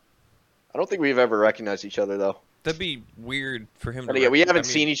 I don't think we've ever recognized each other though. That'd be weird for him. And to yeah, we rec- I haven't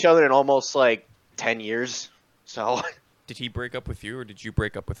mean, seen each other in almost like 10 years. So Did he break up with you, or did you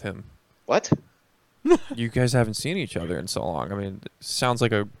break up with him? what? You guys haven't seen each other in so long. I mean, it sounds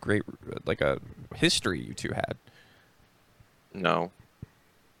like a great, like a history you two had. No.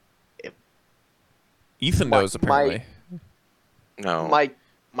 Ethan My- knows apparently. No.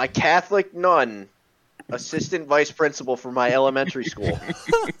 My Catholic nun, assistant vice principal for my elementary school.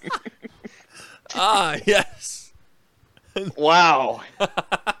 Ah, yes. Wow.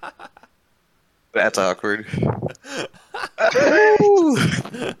 That's awkward.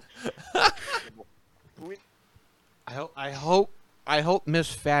 I hope Miss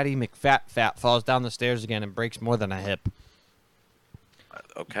Fatty McFat falls down the stairs again and breaks more than a hip.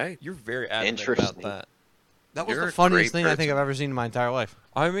 Okay. You're very adamant about Interesting. that. That was You're the a funniest great thing I think person. I've ever seen in my entire life.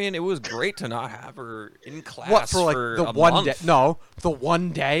 I mean, it was great to not have her in class What for like the a one month. day? No, the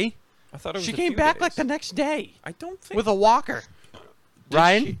one day. I thought it was She a came few back days. like the next day I don't think with a walker. Did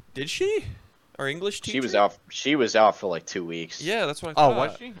Ryan? she- Did she? Our English teacher. She was out for like 2 weeks. Yeah, that's what I Oh, thought.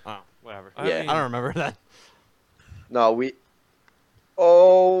 was she? Oh, whatever. I Yeah. mean, I don't remember that. No, we.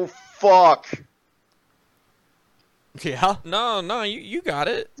 Oh fuck! Yeah. No, you got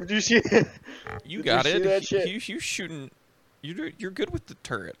it. Did you see? You Did got you see it. that shit? You shooting. You're good with the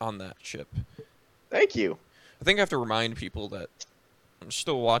turret on that ship. Thank you. I think I have to remind people that I'm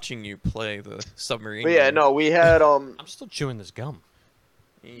still watching you play the submarine. But yeah, game. no, we had I'm still chewing this gum.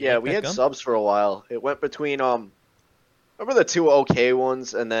 You yeah, like we that had gun? subs for a while. It went between remember the two okay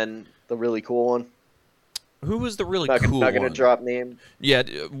ones and then the really cool one. Who was the really Not cool gonna one? drop name. Yeah,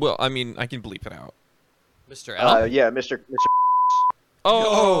 well, I mean, I can bleep it out. Mr. L. Yeah, Mr.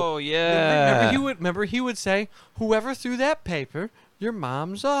 Oh, yeah. Remember he would say, "Whoever threw that paper, your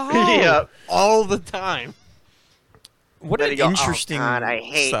mom's a hoe." Yeah. all the time. What Then an you go, interesting oh, God,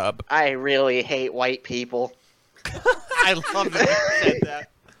 sub. I really hate white people. I love that you said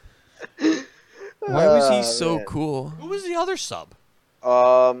that. Why was he Oh, so man. cool? Who was the other sub?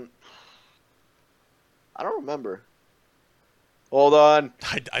 I don't remember. Hold on.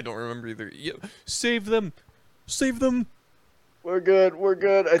 I don't remember either. Yeah, save them. Save them. We're good. We're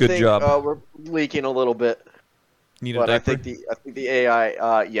good. I Good think job. we're leaking a little bit. Need a But I diaper? think the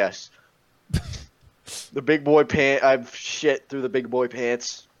AI yes. The big boy pant I've shit through the big boy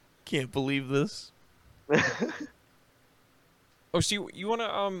pants. Can't believe this. Oh, so you want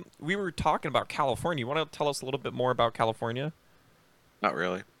to, we were talking about California. You want to tell us a little bit more about California? Not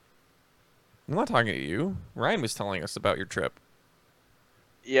really. I'm not talking to you. Ryan was telling us about your trip.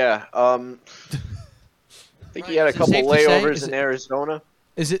 Yeah, I think he had a Is it couple safe to say- layovers is in it- Arizona.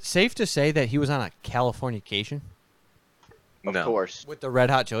 Is it safe to say that he was on a Californication Of No. course. with the Red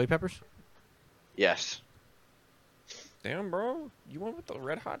Hot Chili Peppers? Yes. Damn, bro. You went with the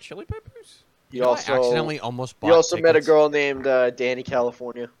Red Hot Chili Peppers? He You know, also I accidentally almost bought he also met a tickets. girl named Danny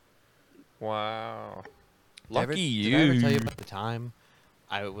California. Wow. Did I ever- Lucky you. Did I ever tell you about the time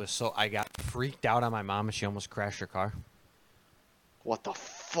I got freaked out on my mom and she almost crashed her car? What the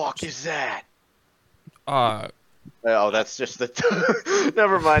fuck is that? Oh, that's just the.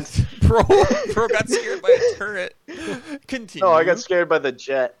 Never mind. bro got scared by a turret. Continue. No, I got scared by the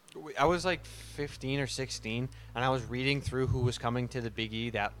jet. I was like 15 or 16, and I was reading through who was coming to the Big E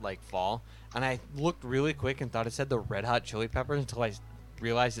that like fall, and I looked really quick and thought it said the Red Hot Chili Peppers until I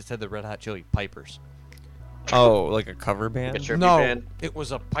realized it said the Red Hot Chili Pipers. Oh, like a cover band? Like a tribute No, band. it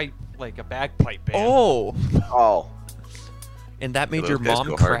was a pipe, like a bagpipe band. Oh, Oh, and that made Those your guys mom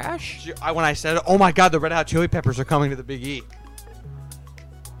go hard. crash? When I said, "Oh my God, the Red Hot Chili Peppers are coming to the Big E,"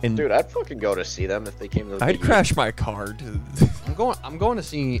 And dude, I'd fucking go to see them if they came to the. I'd Big E. crash my car to... I'm going to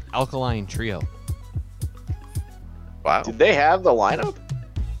see Alkaline Trio. Wow. Did they have the lineup?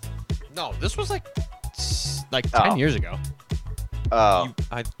 No, this was like 10 Oh. years ago. Oh,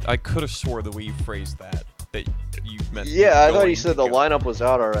 I could have swore the way you phrased that you meant... yeah. I thought going you said to the go. lineup was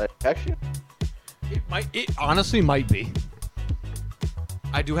out already. Actually, It honestly might be.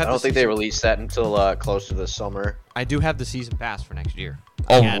 I do have. I don't the think they season- released that until close to the summer. I do have the season pass for next year.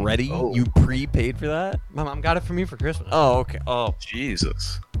 Again. Already? Oh. You prepaid for that? My mom got it for me for Christmas. Oh, okay. Oh,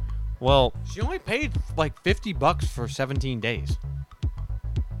 Jesus. well, She only paid like $50 for 17 days.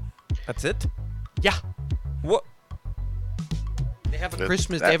 that's it? Yeah. What? They have a That-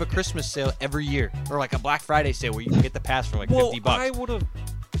 Christmas. that- They have a Christmas sale every year, or like a Black Friday sale where you can get the pass for like Well, $50. I would have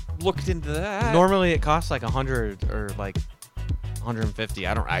looked into that. Normally it costs like 100 or like 150.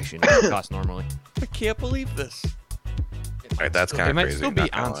 I don't actually know what it costs normally. I can't believe this. All right, that's It kind of might crazy. still be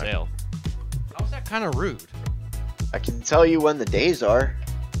not gonna on lie. sale. How's that kind of rude? I can tell you when the days are.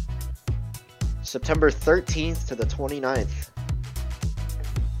 September 13th to the 29th.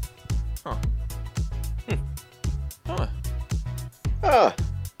 Huh. Ah,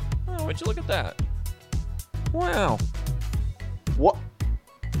 Oh, would you look at that? Wow. what?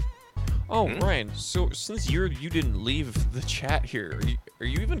 Oh, Hmm? Ryan. So since you didn't leave the chat here, are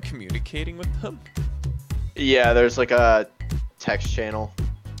you even communicating with them? Yeah, there's like a text channel.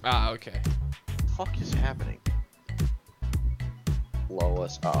 Ah, okay. What the fuck is happening?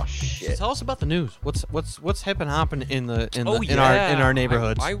 Lois. Oh So shit. tell us about the news. What's hip and hopping in the in Oh, the, yeah. in our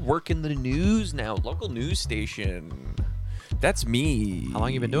neighborhoods? I work in the news now, local news station. That's me. How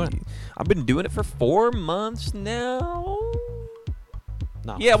long you been doing it? I've been doing it for 4 months now.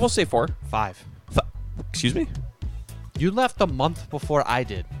 No. Yeah, we'll say 4. 5. Excuse me? You left a month before I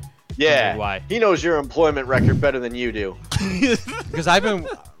did. Yeah. Why? He knows your employment record better than you do. Because I've been.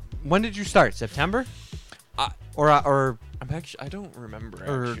 When did you start? September? Or I don't remember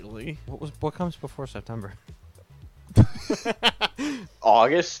Or- actually. what comes before September?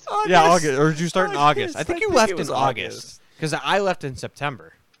 August? Yeah, August. Or did you start in August? I think you left it was in August. Because I left in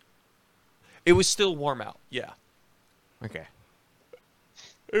September. It was still warm out. Yeah. Okay.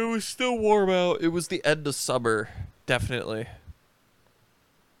 It was still warm out. It was the end of summer. Definitely.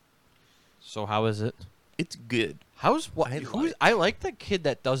 So how is it? It's good. How's what? I I like the kid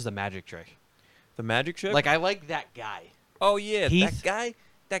that does the magic trick. The magic trick? Like I like that guy. oh yeah, Heath?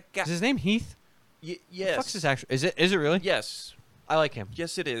 That guy. Is his name Heath? yes. The fuck's his actual? Is it really? Yes. I like him.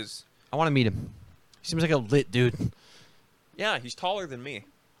 Yes, it is. I want to meet him. He seems like a lit dude. Yeah, he's taller than me.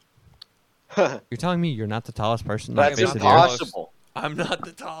 You're telling me you're not the tallest person? That's on the face of the not earth? impossible. I'm not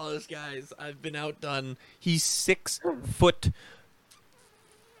the tallest, guys. I've been outdone. He's 6'5".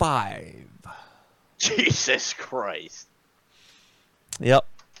 Jesus Christ. Yep.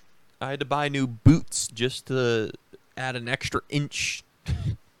 I had to buy new boots just to add an extra inch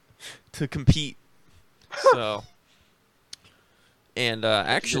to compete. So, and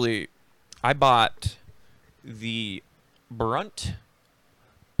actually, I bought the Brunt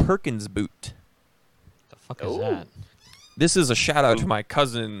Perkins boot. The fuck is that? This is a shout out to my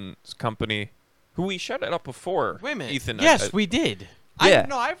cousin's company, who we shouted out before. Wait a minute. Ethan. Yes, we did. Yeah.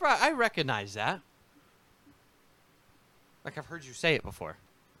 I recognize that. Like I've heard you say it before.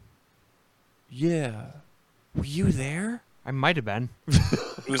 Yeah. Were you there? I might have been.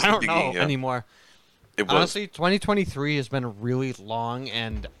 It was I the don't know beginning, yeah. anymore. It was. Honestly, 2023 has been really long,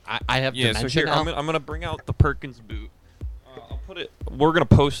 and I have Yeah. So dementia here, now. I'm gonna bring out the Perkins boot. I'll put it. We're gonna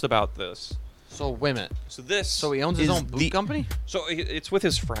post about this. So wait a minute. So this. So he owns his is own boot company? So it's with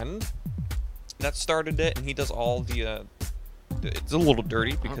his friend that started it, and he does all the. It's a little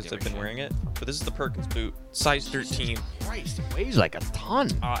dirty because give I've a been shit. wearing it, but this is the Perkins boot, size 13. Christ, it weighs like a ton.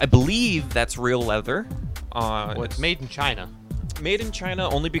 I believe that's real leather. Well, it's made in China. Made in China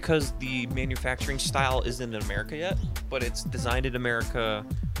only because the manufacturing style isn't in America yet, but it's designed in America,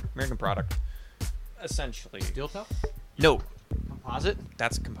 American product, essentially. Steel toe? No, Composite?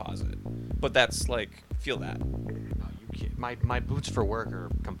 that's composite, but that's like feel that. No, you can't. My boots for work are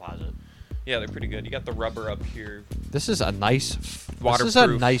composite. Yeah, they're pretty good. You got the rubber up here, This is a nice. This is a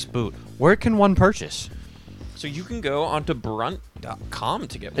Waterproof. nice boot. Where can one purchase? so you can go onto brunt.com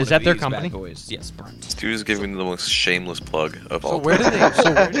to get one Is of that their these company? bad boys. Yes, Brunt. Dude is giving the most shameless plug of So all where time. do they?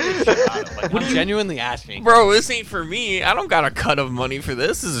 So where do they ship out of? Like, I'm genuinely asking. Bro, this ain't for me. I don't got a cut of money for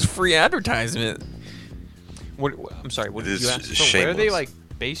this. This is free advertisement. What? I'm sorry. What It did you is ask? So where are they shameless. like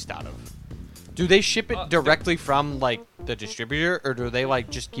based out of? Do they ship it they're- directly from like the distributor, or do they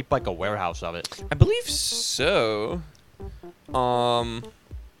like just keep like a warehouse of it? I believe so.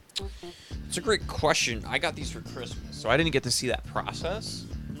 It's a great question. I got these for Christmas, so I didn't get to see that process.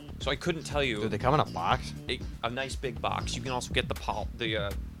 So I couldn't tell you. Do they come in a box? A nice big box. You can also get the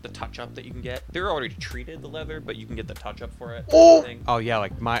touch up that you can get. They're already treated the leather, but you can get the touch up for it. Oh! Thing. Oh yeah,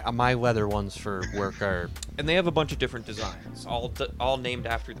 like my leather ones for work are. And they have a bunch of different designs, all named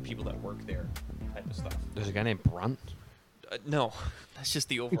after the people that work there, type of stuff. There's a guy named Brunt. No, that's just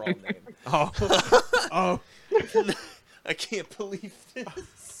the overall name. Oh, oh. I can't believe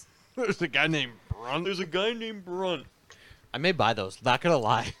this. There's a guy named Brunt. There's a guy named Brunt. I may buy those. Not gonna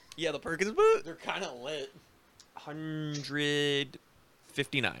lie. Yeah, the Perkins boot. They're kind of lit.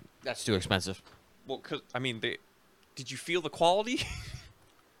 159. That's too expensive. Well, cause I mean, did you feel the quality?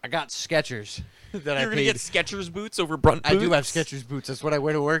 I got Skechers that I You're gonna paid. get Skechers boots over Brunt boots. I do have Skechers boots. That's what I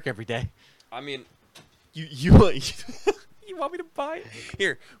wear to work every day. I mean, you you want me to buy it?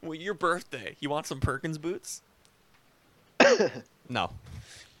 Here, well, your birthday. You want some Perkins boots? No.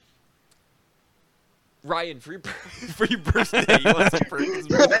 Ryan, for your for your birthday, you want some Perkins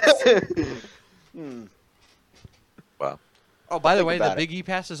boots? Wow. Oh, by the think way, the about it. Big E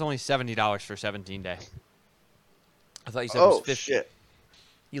Pass is only $70 for 17 day. I thought you said it was Oh 50. shit!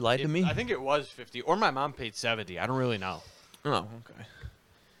 You lied to me. I think it was 50, or my mom paid 70. I don't really know. Oh, okay.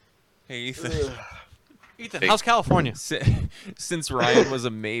 Hey, Ethan. Ethan, Hey. how's California? Since Ryan was a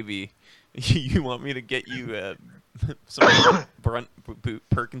maybe, you want me to get you some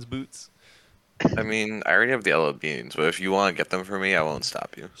Perkins boots? I mean, I already have the LL Beans, but if you want to get them for me, I won't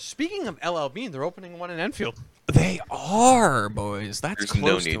stop you. Speaking of LL Bean, they're opening one in Enfield. They are, boys. That's There's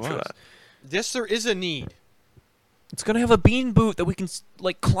close no need to for us. that. Yes, there is a need. It's gonna have a bean boot that we can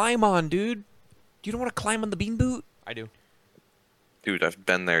like climb on, dude. You don't want to climb on the bean boot? I do. Dude, I've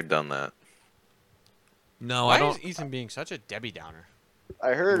been there, done that. No, Why I don't. is Ethan being such a Debbie Downer?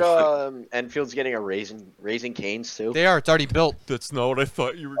 I heard Enfield's getting a Raising Canes too. They are. It's already built. That's not what I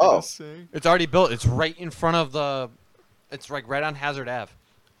thought you were Oh. gonna say. It's already built. It's right in front of the. It's like right on Hazard Ave.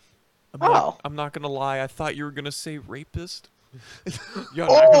 I'm not gonna lie. I thought you were gonna say rapist. Yo,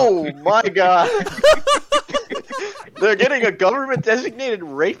 Oh my god! They're getting a government designated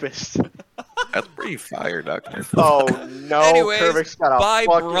rapist. That's pretty fire, Doctor. Oh no! Anyways, Kermic's got a buy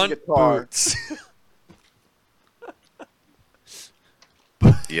fucking Brunt guitar. boots.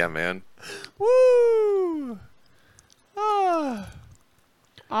 Yeah, man. Woo! Ah.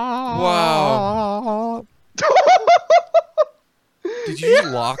 Wow. Did you just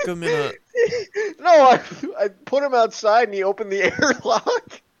lock him in a? No, I put him outside and he opened the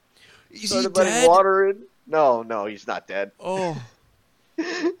airlock. Is he Started letting dead? water in. No, he's not dead. Oh.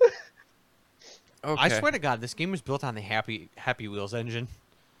 Okay. I swear to God, this game was built on the Happy Wheels engine.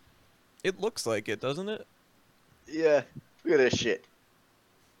 it looks like it, doesn't it? Yeah, look at this shit.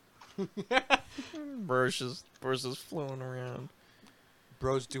 Bro's just floating around.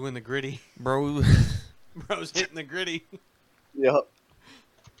 Bro's doing the gritty. Bro, Bro's hitting the gritty. Yep.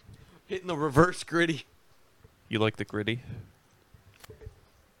 Hitting the reverse gritty. You like the gritty?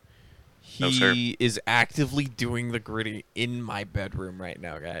 No, sir. He is actively doing the gritty in my bedroom right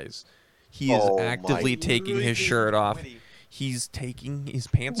now, guys. He is Oh my actively taking his shirt off. He's taking his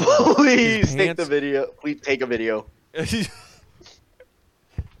pants off. Please His take the pants- video. Please take a video.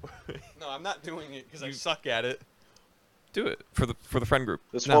 No, I'm not doing it because I suck at it. Do it for the friend group.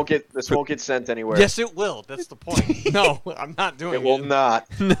 This No. won't get sent anywhere. Yes, it will. That's the point. No, I'm not doing It will not.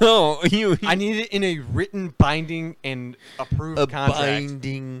 No, you. I need it in a written binding and approved a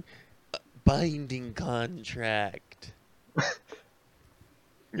contract. binding contract. You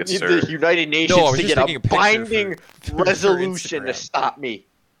Yes, need sir. the United Nations No, I was to just get taking a a picture binding for resolution to Instagram. stop me.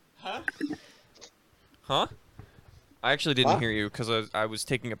 Huh? I actually didn't Huh? hear you because I was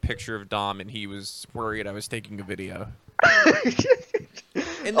taking a picture of Dom and he was worried I was taking a video.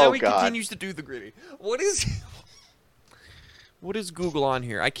 And now Oh, he God. continues to do the gritty. What is Google on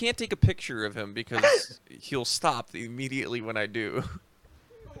here? I can't take a picture of him because he'll stop immediately when I do.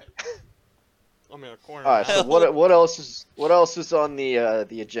 I'm in a corner. All right. So what else is on the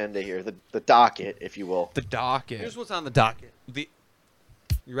agenda here? The docket, if you will. The docket. Here's what's on the docket. You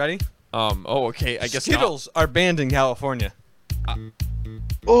ready? Oh, okay. I guess Skittles are banned in California.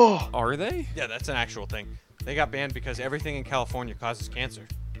 Oh, not. Are they? Yeah, that's an actual thing. They got banned because everything in California causes cancer.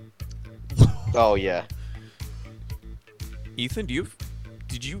 oh yeah. Ethan,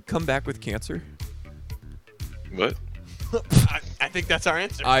 did you come back with cancer? What? I think that's our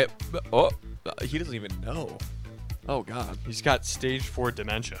answer. He doesn't even know. Oh God. He's got stage 4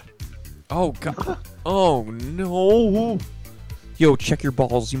 dementia. Oh God. Oh no. Yo, check your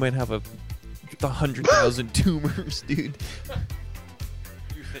balls. You might have 100,000 tumors, dude.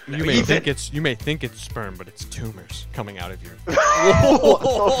 You may think it's sperm, but it's tumors coming out of your.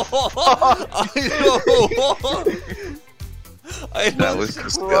 That was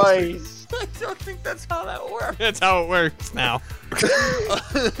disgusting. Christ. I don't think that's how that works. That's how it works now.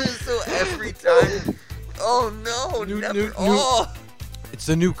 So every time. Oh no! New- It's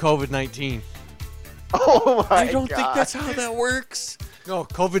the new COVID-19. Oh my I don't God. think that's how that works. No,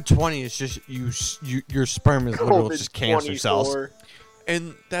 COVID-20 is just your sperm is literally just cancer cells. COVID-24.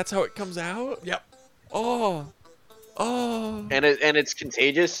 And that's how it comes out. Yep. Oh. And it's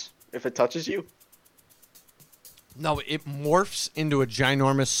contagious if it touches you. No, it morphs into a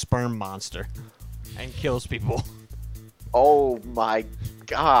ginormous sperm monster and kills people. Oh my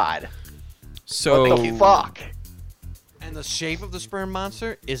God. So What the fuck? And the shape of the sperm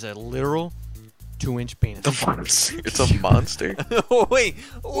monster is a literal 2-inch penis. It's a monster. wait.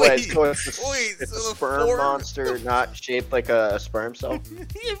 So it's so a the sperm form- monster not shaped like a sperm cell?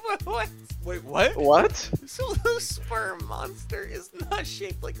 What? Wait, what? What? So the sperm monster is not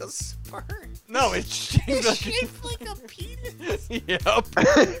shaped like a sperm. No, it's shaped It's like shaped like a penis. Yep.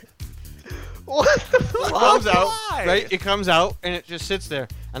 What the It fuck? comes out, Why? right? It comes out and it just sits there,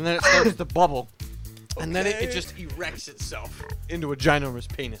 and then it starts to bubble, and then it Okay. just erects itself into a ginormous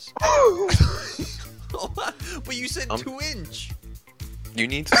penis. But you said 2-inch. You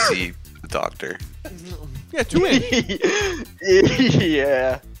need to see the doctor. Yeah, 2-inch.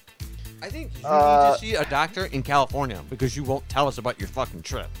 Yeah. I think you need to see a doctor in California because you won't tell us about your fucking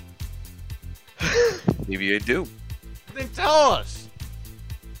trip. Maybe I do. Then tell us.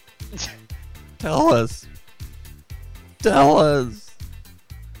 Tell us. Tell us.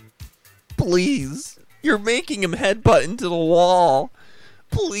 Please. You're making him headbutt into the wall.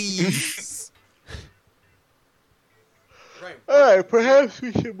 Please. All right, perhaps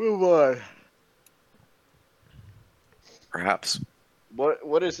we should move on. Perhaps.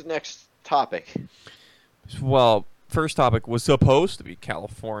 What is the next topic? Well, first topic was supposed to be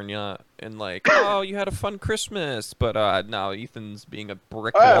California and like, oh, you had a fun Christmas, but now Ethan's being a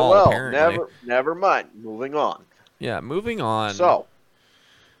brick All right, wall well, apparently. never mind. Moving on. Yeah, moving on. So,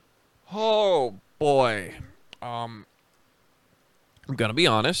 oh boy. I'm gonna be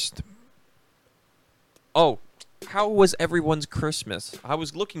honest. Oh, how was everyone's Christmas? I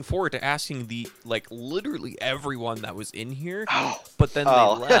was looking forward to asking literally everyone that was in here, but then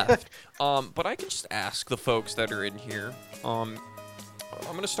Oh. they left. But I can just ask the folks that are in here. I'm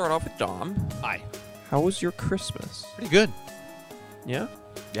gonna start off with Dom. Hi. How was your Christmas? Pretty good. Yeah?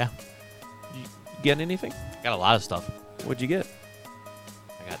 Yeah. You get anything? Got a lot of stuff. What'd you get?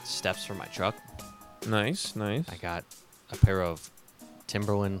 I got steps for my truck. Nice, nice. I got a pair of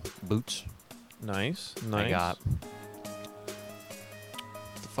Timberland boots. Nice. I got.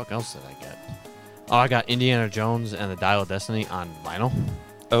 What the fuck else did I get? Oh, I got Indiana Jones and the Dial of Destiny on vinyl.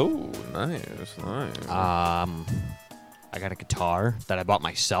 Oh, nice, nice. I got a guitar that I bought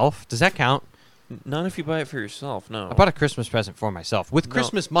myself. Does that count? None if you buy it for yourself. No. I bought a Christmas present for myself with No.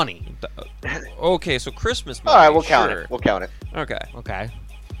 Christmas money. Okay, so Christmas All money. right, we'll count sure. it. We'll count it. Okay. Okay.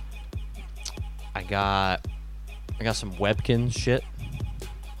 I got some Webkins shit.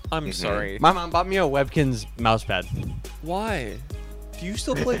 I'm sorry. My mom bought me a Webkins mouse pad. Why? Do you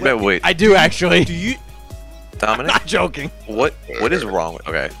still play? No, wait, I do actually. Do you? Dominic. Not joking. What is wrong with?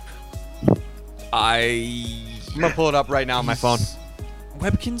 Okay, I'm gonna pull it up right now on my phone.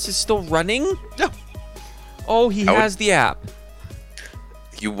 Webkins is still running? Yeah. Oh, he I would- has the app.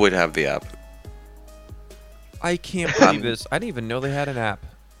 you would have the app, I can't believe this. I didn't even know they had an app.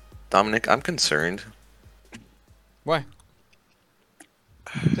 Dominic. I'm concerned. Why?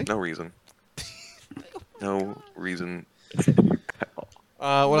 No reason. No reason.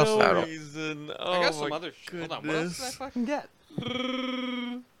 What else? I don't- reason. I got some other shit. Hold on. What else did I fucking get?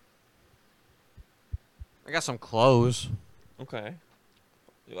 I got some clothes. Okay.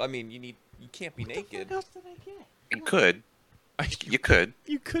 I mean, you can't be naked. What else did I get? You could. You could.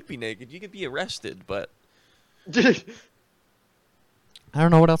 You could be naked. You could be arrested, but I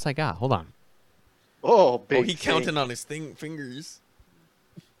don't know what else I got. Hold on. Oh, big. oh, he thing. counting on his fingers.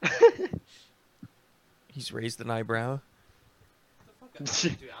 He's raised an eyebrow. Dude,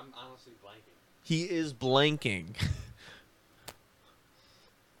 I'm honestly blanking. He is blanking.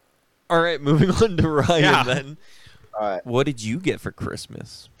 All right, moving on to Ryan Yeah. then. All right. What did you get for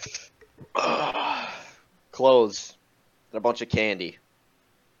Christmas? Clothes and a bunch of candy.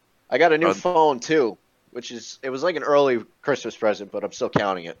 I got a new Uh, phone too, it was like an early Christmas present, but I'm still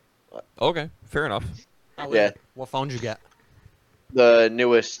counting it. Okay, fair enough. Yeah. What phone did you get? The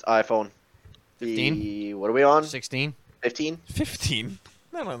newest iPhone. 15? What are we on? 16? 15? 15.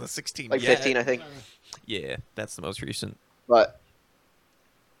 Not on the 16 Like yet. 15, I think. Yeah, that's the most recent. But,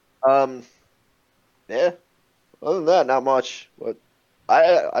 yeah. Other than that, not much. But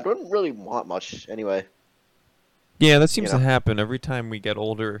I don't really want much anyway. Yeah, that seems You know. to happen every time we get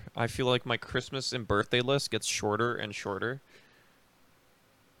older. I feel like my Christmas and birthday list gets shorter and shorter.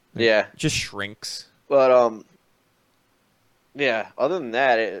 Yeah. It just shrinks. But, yeah, other than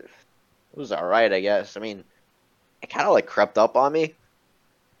that, it was alright, I guess. I mean, it kind of like crept up on me.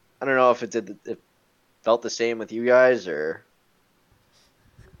 I don't know if it felt the same with you guys or.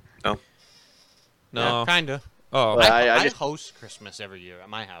 No. Yeah, kinda. Oh, But I I just. host Christmas every year at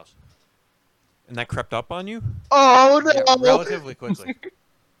my house. and that crept up on you? Oh no! Yeah, relatively quickly.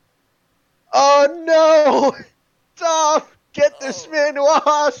 Oh no! Stop! Get this man to a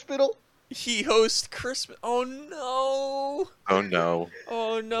hospital. He hosts Christmas. Oh no! Oh no.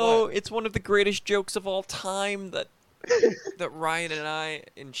 Oh no! It's one of the greatest jokes of all time that Ryan and I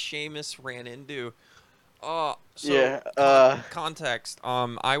and Seamus ran into. So Yeah. context.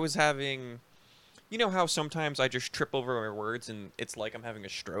 I was having, you know how sometimes I just trip over my words and it's like I'm having a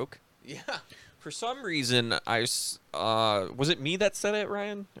stroke. Yeah. For some reason, was it me that said it,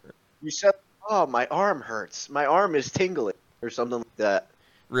 Ryan? You said, "Oh, my arm hurts. My arm is tingling," or something like that.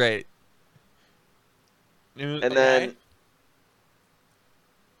 Right. And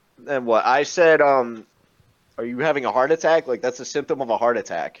then what? I said, "Are you having a heart attack? Like that's a symptom of a heart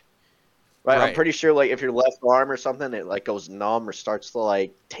attack." Right? I'm Right. pretty sure, like, if your left arm or something, it like goes numb or starts to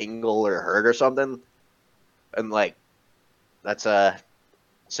like tingle or hurt or something, and like that's a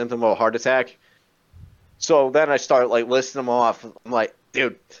symptom of a heart attack. So then I start like listing them off. I'm like,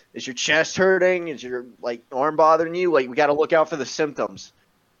 dude, is your chest hurting? Is your like arm bothering you? Like, we got to look out for the symptoms.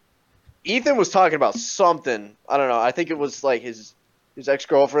 Ethan was talking about something. I don't know. I think it was like his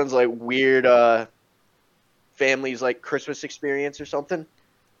ex-girlfriend's like weird family's like Christmas experience or something.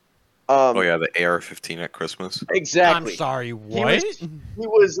 Oh yeah, the AR-15 at Christmas. Exactly. I'm sorry, what?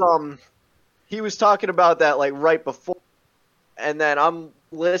 He was talking about that like right before, and then I'm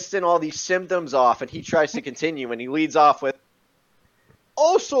listing all these symptoms off, and he tries to continue, and he leads off with,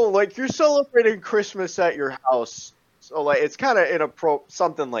 also, like, you're celebrating Christmas at your house, so like it's kind of inappropriate,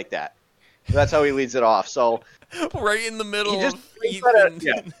 something like that. That's how he leads it off. So right in the middle just of brings that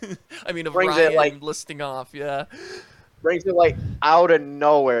Ethan. I mean, of Brings it, Ryan like- listing off. Yeah. brings it like out of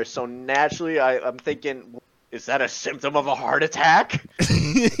nowhere. So naturally, I'm thinking, is that a symptom of a heart attack?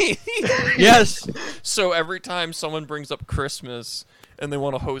 Yes. So every time someone brings up Christmas and they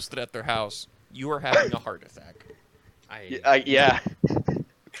want to host it at their house, you are having a heart attack. Yeah.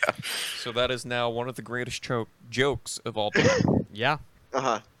 So that is now one of the greatest jokes of all time. Yeah.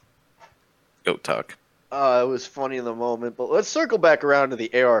 Uh-huh. Goat talk. It was funny in the moment, but let's circle back around to the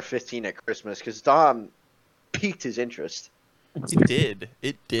AR-15 at Christmas because Dom piqued his interest. It did.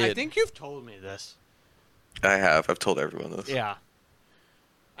 It did. I think you've told me this. I have. I've told everyone this. Yeah.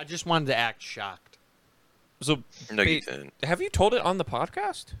 I just wanted to act shocked. So. No, you wait, didn't. have you told it on the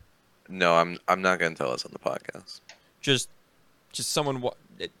podcast? No, I'm not gonna tell us on the podcast. Just someone.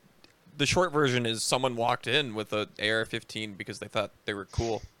 The short version is someone walked in with a AR-15 because they thought they were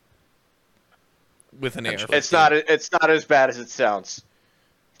cool. With an AR-15. It's not as bad as it sounds.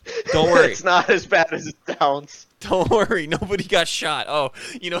 Don't worry. It's not as bad as it sounds. Don't worry. Nobody got shot. Oh,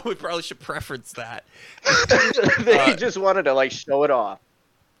 we probably should preference that. They just wanted to like show it off.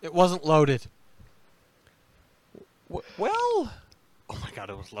 It wasn't loaded. Well, Oh my god,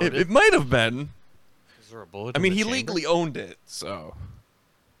 it was loaded. it might have been. Is there a bullet? I in mean, the he chamber? legally owned it, so.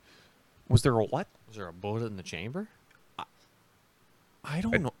 Was there a what? Was there a bullet in the chamber? I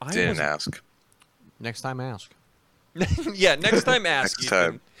don't know. I Didn't wasn't- ask. Next time, ask. Yeah, next time ask. Next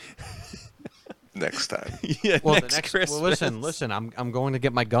Ethan. time. Next time. Yeah, Well, next Christmas. Well, listen. I'm going to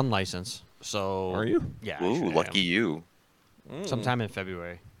get my gun license. So. Are you? Yeah. I Ooh, actually lucky am. you. Sometime in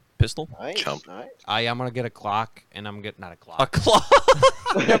February. Pistol? Nice, Chump. nice. I am gonna get a clock, and I'm getting not a clock. A claw.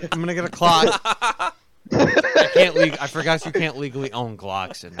 Yep, I'm gonna get a clock. I forgot you can't legally own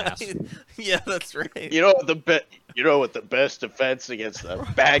Glocks in Mass. Yeah, that's right. You know what the best defense against a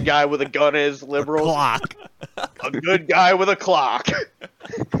bad guy with a gun is, liberals? Clock. A good guy with a clock.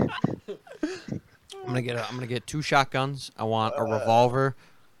 I'm gonna get 2 shotguns. I want a revolver.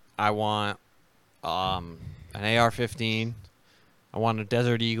 I want an AR-15. I want a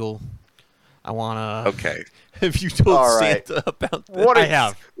Desert Eagle. I want a. Okay. Have you told All right. Santa about that? What I are-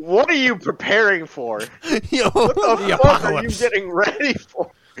 have. What are you preparing for? Yo, What the The fuck are you apocalypse. getting ready for?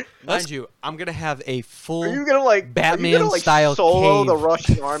 Mind you, I'm gonna have a full, Are you gonna like Batman-style solo the cave.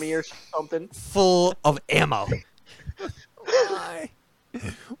 Russian army or something? full of ammo. why?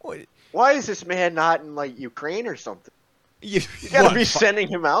 What? Why is this man not in like Ukraine or something? You, You gotta What, be fu- sending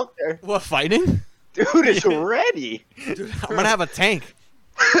him out there. What, fighting? Dude is ready. Dude, I'm gonna have a tank.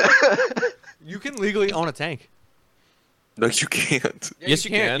 You can legally own a tank. No, you can't. yes, you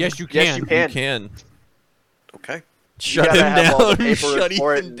can. Yes, you Yes, can. you can. You can. Okay. Shut gotta him have all the down. paperwork Shut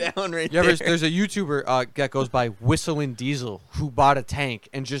for it Ethan and- down right You ever, there. there's a YouTuber that goes by Whistling Diesel who bought a tank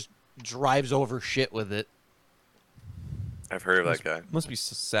and just drives over shit with it. I've heard of that guy. Must be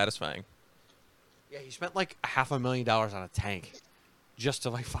satisfying. Yeah, he spent like $500,000 on a tank just to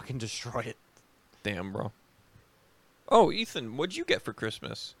like fucking destroy it. Damn, bro. Oh, Ethan, what'd you get for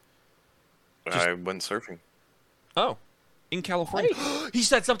Christmas? I went surfing. Oh, in California. He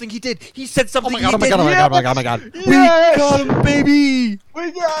said something. He did. He said something. God, oh my he God, did. oh my God, Oh my God! Yes! We got him, baby.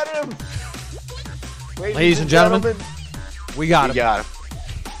 We got him. Ladies and gentlemen, we got we him. got him.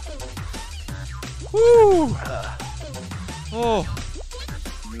 Woo! Oh,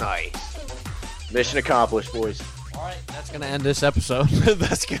 Nice. Mission accomplished, boys. All right, that's gonna end this episode.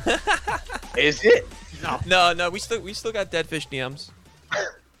 that's good. Is it? No, we still got dead fish DMs.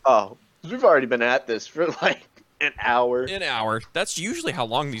 Oh, we've already been at this for like an hour. An hour. That's usually how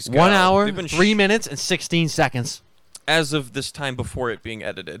long these go. 1 hour, They've been 3 minutes, and 16 seconds. as of this time before it being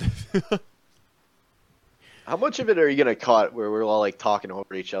edited. How much of it are you gonna cut where we're all like talking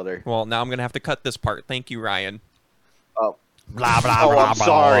over each other? Well, now I'm gonna have to cut this part. Thank you, Ryan. Oh, Blah blah oh, blah. I'm blah,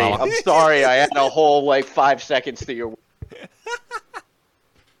 sorry. blah, blah. I'm sorry. I had a whole like 5 seconds to your.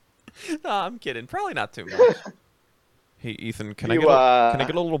 No, I'm kidding. Probably not too much. Hey, Ethan, can I You, get can I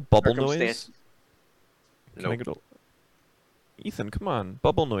get a little bubble noise? circumstance- Can I get a... Ethan, come on,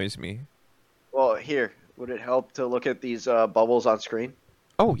 bubble noise me. Well, here. Would it help to look at these bubbles on screen?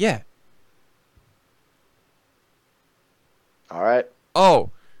 Oh yeah. All right. Oh,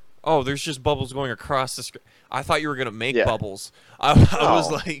 there's just bubbles going across the screen. I thought you were gonna make Yeah. bubbles. I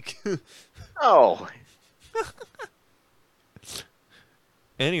was Oh. like. Oh,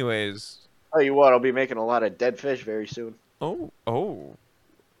 Anyways. tell you what, I'll be making a lot of dead fish very soon. Oh.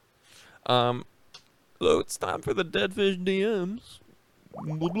 So it's time for the dead fish DMs.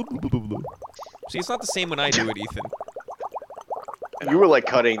 See, it's not the same when I do it, Ethan. You were like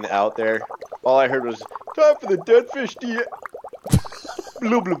cutting out there. All I heard was time for the dead fish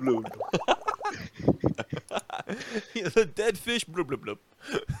blue, blue, blue. The dead fish. Blub, blub, blub.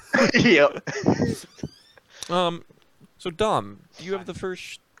 Yep. So Dom, do you have the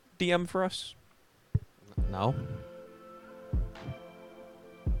first DM for us? No.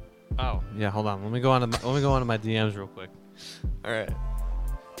 Oh yeah, hold on. Let me go on to my DMs real quick. All right.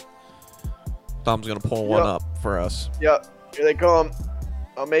 Dom's gonna pull one Yep. up for us. Yep. Here they come.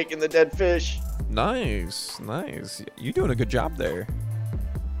 I'm making the dead fish. Nice. You doing a good job there.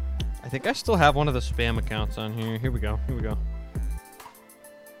 I think I still have one of the spam accounts on here. Here we go.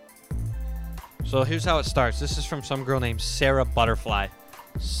 So here's how it starts. This is from some girl named Sarah Butterfly.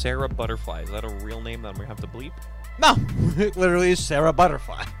 Sarah Butterfly. Is that a real name that I'm gonna have to bleep? No, it literally is Sarah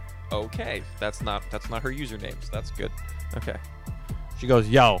Butterfly. Okay, that's not her username, so that's good. Okay. She goes,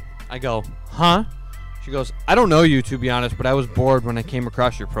 yo, I go, huh? She goes, I don't know you, to be honest, but I was bored when I came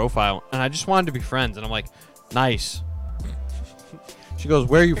across your profile, and I just wanted to be friends. And I'm like, nice. She goes,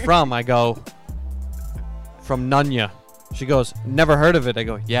 where are you from? I go, from Nunya. She goes, never heard of it. I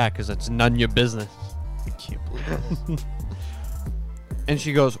go, yeah, because it's none your business. I can't believe this. And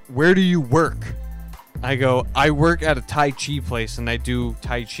she goes, where do you work? I go, I work at a Tai Chi place, and I do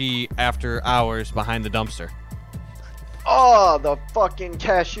Tai Chi after hours behind the dumpster. Oh, the fucking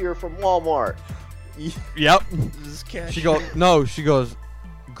cashier from Walmart. Yep. This is cash. She goes, no. She goes,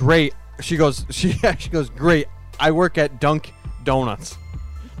 great. She goes, she goes, great. I work at Dunk Donuts.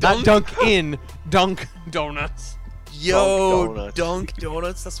 Not Dunk in, Dunk Donuts. Yo, Dunk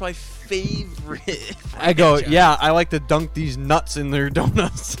Donuts. That's my favorite. I go, yeah, I like to dunk these nuts in their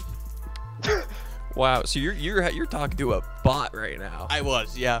donuts. Wow. So you're talking to a bot right now. I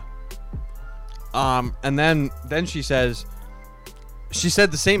was, yeah. And then she said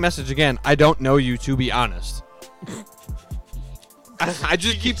the same message again. I don't know you, to be honest. I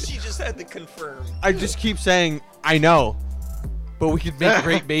just keep. She just had to confirm. I just keep saying I know, but we could make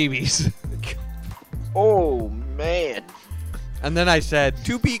great babies. Oh, man. And then I said,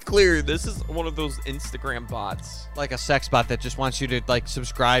 To be clear, this is one of those Instagram bots. like a sex bot that just wants you to like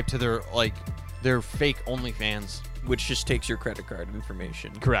subscribe to their fake OnlyFans. Which just takes your credit card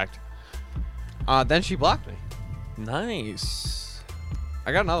information. Correct. Then she blocked me. Nice.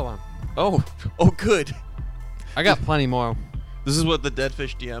 I got another one. Oh, good. I got plenty more. This is what the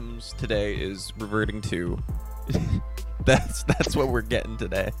Deadfish DMs today is reverting to. That's what we're getting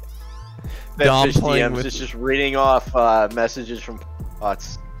today. Dom Deadfish playing DMs with- is just reading off messages from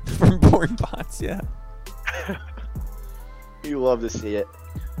bots. From porn bots, yeah. You love to see it.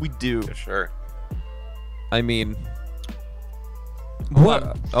 We do. Yeah, sure. I mean, What?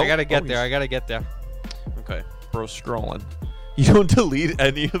 what? I gotta get there. I gotta get there. Okay, bro, scrolling. You don't delete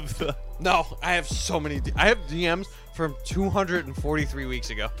any of the. No, I have so many. I have DMs from 243 weeks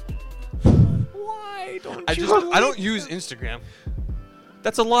ago. Why don't I don't use Instagram.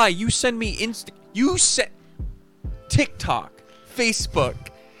 That's a lie. You send me You send TikTok, Facebook,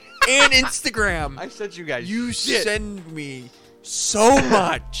 and Instagram. I sent you guys. You shit. send me so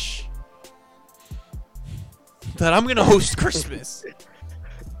much that I'm gonna host Christmas.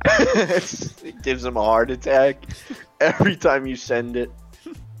 It gives him a heart attack every time you send it.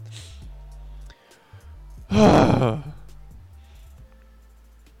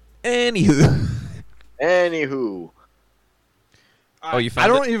 Anywho. Oh, you I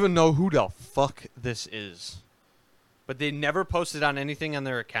found don't even know who the fuck this is, but they never posted on anything on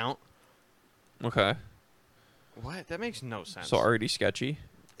their account. Okay. What? That makes no sense. So already sketchy.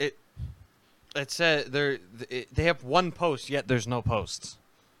 It said they have one post, yet there's no posts.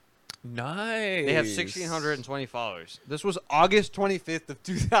 Nice. They have 1,620 followers. This was August 25th of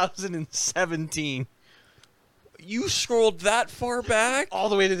 2017. You scrolled that far back? All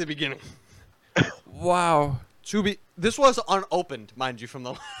the way to the beginning. Wow. This was unopened, mind you, from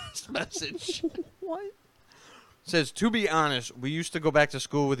the last message. What? It says, to be honest, we used to go back to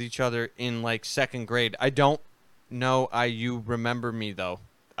school with each other in like second grade. I don't know you remember me though.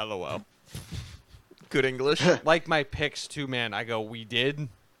 LOL. Good English. Like my pics too, man. I go, we did?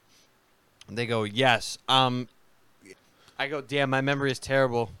 They go, yes. I go, damn, my memory is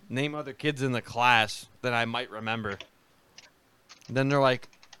terrible. Name other kids in the class that I might remember. Then they're like,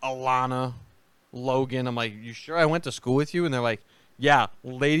 Alana, Logan. I'm like, you sure I went to school with you? And they're like, yeah,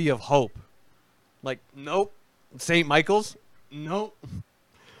 Lady of Hope. Like, nope. St. Michael's? Nope.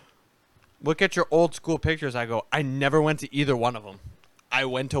 Look at your old school pictures. I go, I never went to either one of them. I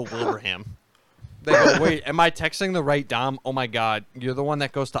went to Wilbraham. They go, wait, am I texting the right Dom? Oh my God, you're the one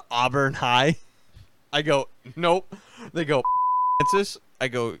that goes to Auburn High? I go, nope. They go, Francis? I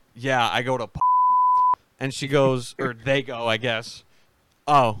go, yeah, I go to and she goes, or they go, I guess.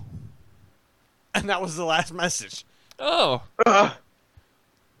 Oh. And that was the last message. Oh.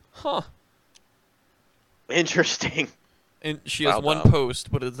 Huh. Interesting. And she has Wow, one Dom.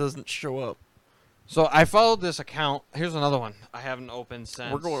 post, but it doesn't show up. So I followed this account. Here's another one I haven't opened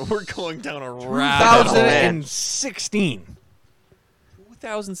since. We're going down a rabbit hole. 2016.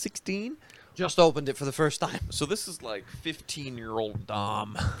 2016? Just opened it for the first time. So this is like 15-year-old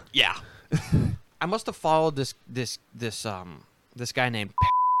Dom. Yeah. I must have followed this guy named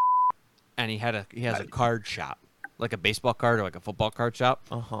and he has a card shop, like a baseball card or like a football card shop.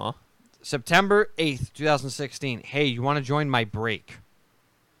 Uh-huh. September 8th, 2016. Hey, you want to join my break?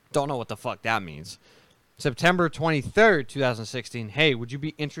 Don't know what the fuck that means. September 23rd, 2016. Hey, would you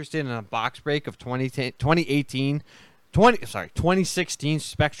be interested in a box break of 2016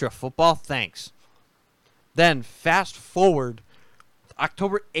 Spectra football? Thanks. Then fast forward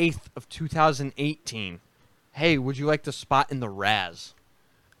October 8th of 2018. Hey, would you like to spot in the Raz?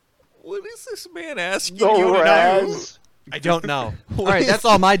 What is this man asking The you to do? Raz. I don't know. all What right, is- that's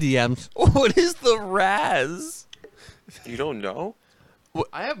all my DMs. What is the Raz? You don't know?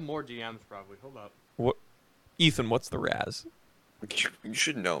 I have more DMs probably. Hold up. What, Ethan? What's the Raz? You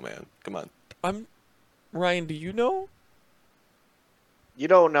should know, man. Come on. Ryan. Do you know? You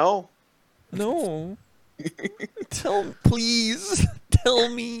don't know? No. Please tell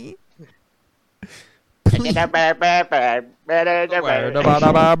me. Bird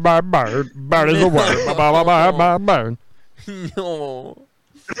is a word. No.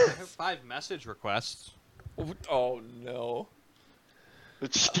 I have 5 message requests. Oh no.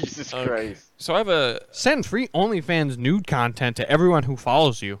 Jesus Okay. Christ. So I have a. Send free OnlyFans nude content to everyone who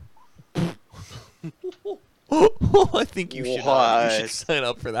follows you. I think you should What? sign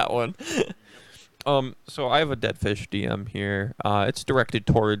up for that one. So I have a dead fish DM here. It's directed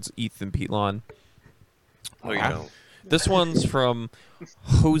towards Ethan Peatlon. Oh, you know. This one's from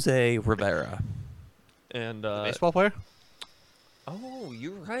Jose Rivera. And Baseball player? oh,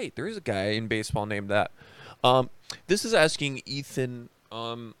 you're right. There is a guy in baseball named that. This is asking Ethan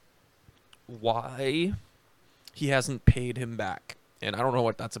why he hasn't paid him back. And I don't know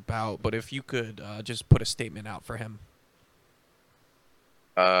what that's about, but if you could just put a statement out for him.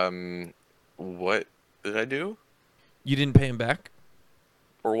 What did I do? You didn't pay him back?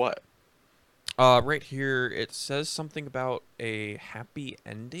 Or what? Right here, it says something about a happy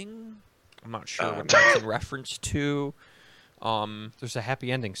ending. I'm not sure what that's in reference to. There's a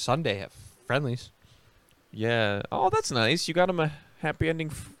happy ending Sunday at Friendlies. Yeah. Oh, that's nice. You got him a happy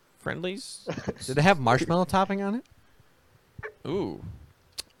ending friendlies? Did it have marshmallow topping on it? Ooh.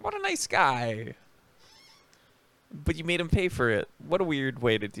 What a nice guy. But you made him pay for it. What a weird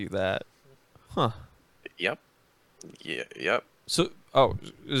way to do that. Huh. Yep. Yeah. Yep. So, oh,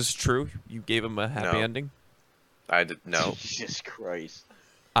 is this true? You gave him a happy No. ending? I did no. Jesus Christ.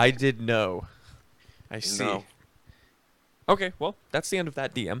 I did know. I see. No. Okay, well, that's the end of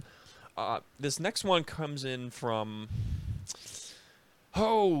that DM. This next one comes in from.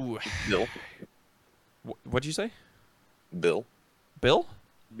 Oh, Bill. what'd you say? Bill. Bill?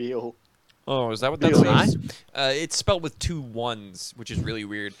 Bill. Oh, is that what that Bill. says? It's spelled with 2 1s, which is really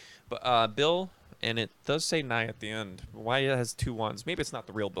weird. But Bill, and it does say Nye at the end. Why it has 2 1s? Maybe it's not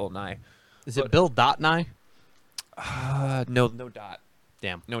the real Bill Nye. Is it Bill Dot Nye? No dot.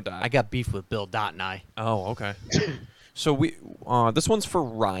 Damn. No dot. I got beef with Bill Dot Nye. Oh, okay. So this one's for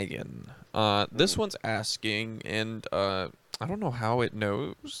Ryan. This one's asking, and I don't know how it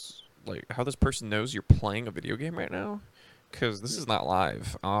knows, like how this person knows you're playing a video game right now, because this is not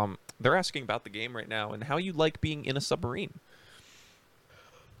live. They're asking about the game right now and how you like being in a submarine.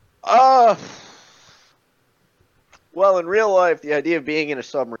 Well, in real life, the idea of being in a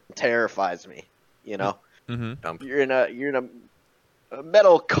submarine terrifies me. You know, Mm-hmm. you're in a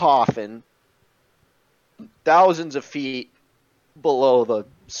metal coffin, thousands of feet below the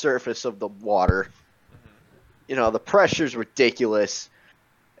surface of the water. You know, the pressure's ridiculous.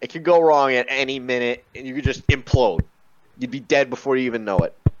 It could go wrong at any minute, and you could just implode. You'd be dead before you even know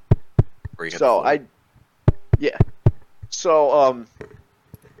it. Or you hit So the floor. yeah. So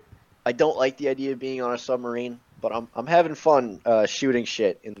I don't like the idea of being on a submarine, but I'm having fun shooting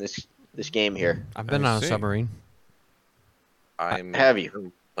shit in this game here. I've been I on a see. submarine. I'm Have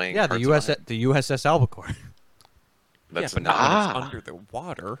you? playing Yeah, the Hearts of Iron. the USS Albacore. That's yeah, but not. not when it's under the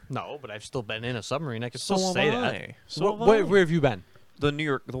water. No, but I've still been in a submarine. I can So still have say I. that. So have where, I. where have you been?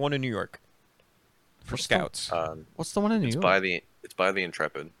 The one in New York. For What's the- scouts. What's the one in New It's York? by the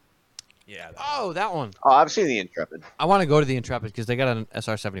Intrepid. Yeah. Oh, that one. Oh, I've seen the Intrepid. I want to go to the Intrepid because they got an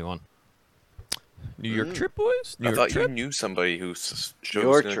SR-71. New York trip, boys. New I York thought trip. you knew somebody who was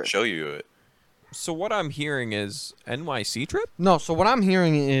York going to trip. show you it. So what I'm hearing is NYC trip. No, so what I'm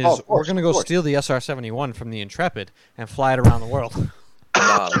hearing is Oh, of we're course, going to of go course. steal the SR-71 from the Intrepid and fly it around the world.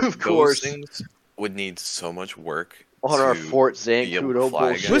 Nah, Of course. Those things would need so much work. On our to Fort be able to Zancudo fly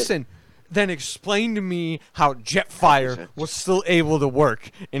bullshit. again. Listen, then explain to me how Jetfire was still able to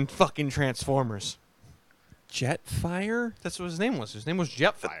work in fucking Transformers. Jetfire. That's what his name was. His name was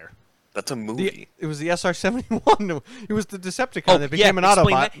Jetfire. That's a movie. It was the SR-71. It was the Decepticon that became an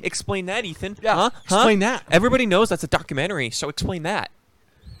explain Autobot. that. Explain that, Ethan. Yeah, Huh? explain that. Everybody knows that's a documentary, so explain that.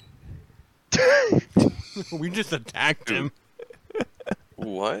 We just attacked him.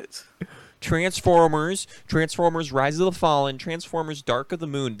 What? Transformers, Rise of the Fallen, Transformers Dark of the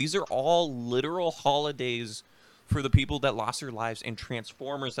Moon. These are all literal holidays for the people that lost their lives and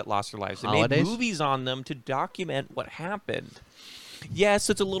Transformers that lost their lives. They Holidays? made movies on them to document what happened. Yes,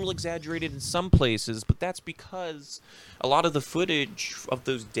 it's a little exaggerated in some places, but that's because a lot of the footage of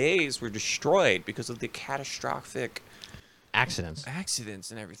those days were destroyed because of the catastrophic Accidents.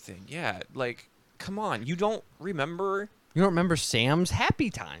 accidents and everything. Yeah, like, come on, you don't remember? You don't remember Sam's Happy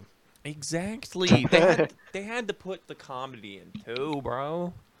Time? Exactly. They had to put the comedy in too,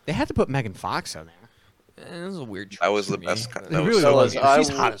 bro. They had to put Megan Fox on there. It was a weird choice. That was for the me. best. It That really was, Fellas, was. I She's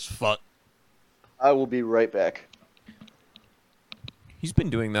will- hot as fuck. I will be right back. He's been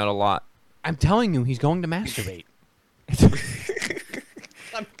doing that a lot. I'm telling you, he's going to masturbate.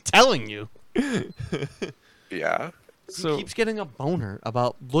 I'm telling you. yeah. So He keeps getting a boner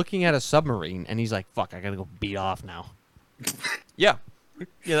about looking at a submarine, and he's like, "Fuck, I gotta go beat off now." yeah,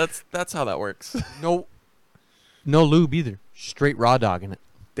 that's how that works. No, no lube either. Straight raw dog in it.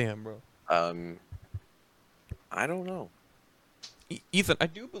 Damn, bro. I don't know. Ethan, I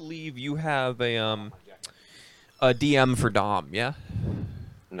do believe you have a DM for Dom. Yeah,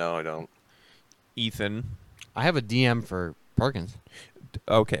 No, I don't. Ethan. I have a DM for Perkins.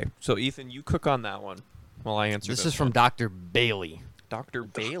 Okay, so Ethan, you cook on that one while I answer. This is from Dr. Bailey. Dr.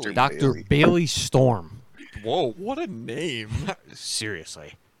 Bailey. Dr. Bailey. Bailey Storm. Whoa, what a name!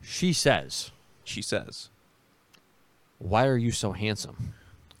 Seriously. She says, She says. "Why are you so handsome?"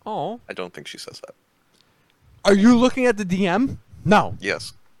 Oh I don't think she says that. Are you looking at the DM? No.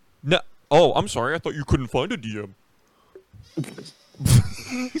 Yes. no! Oh, I'm sorry. I thought you couldn't find a DM.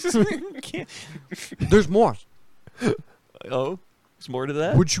 There's more. Oh, there's more to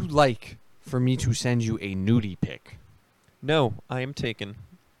that. Would you like for me to send you a nudie pic? No, I am taken.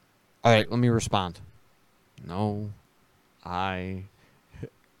 All right, let me respond. No, I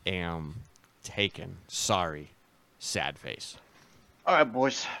am taken. Sorry. Sad face. All right,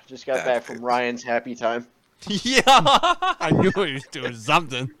 boys. Just got back from Ryan's Happy Time. Yeah, I knew he was doing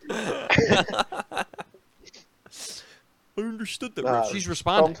something. I understood that. Nah, She's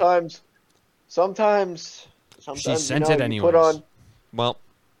responding. Sometimes. She sent you it know, you put anyways. on. Well,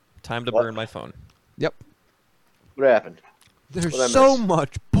 time to What? burn my phone. Yep. What happened? There's What I so miss?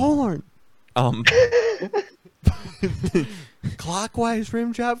 much porn. Um, Clockwise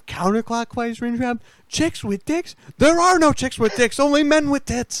rim job, counterclockwise rim job, chicks with dicks. There are no chicks with dicks, only men with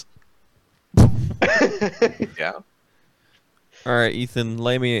tits. Yeah. all right, Ethan,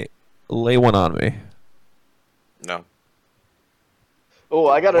 lay one on me. No. Oh,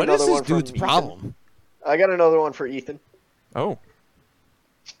 I got What another is this one from dude's Ethan. problem? I got another one for Ethan. Oh,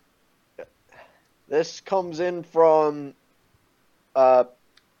 This comes in from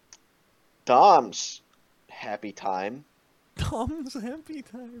Dom's Happy Time Tom's happy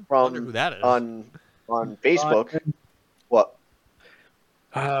time. Wonder who from that is. on Facebook. What?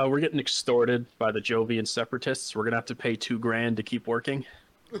 We're getting extorted by the Jovian separatists. We're gonna have to pay $2,000 to keep working.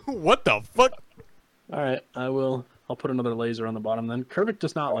 What the fuck? All right, I'll put another laser on the bottom then. Kermit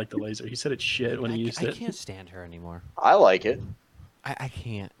does not like the laser. He said it's shit when he used I it. can't stand her anymore. I like it. I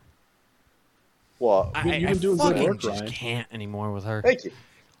can't. What? You've been doing good fucking work, just Ryan. can't anymore with her. Thank you.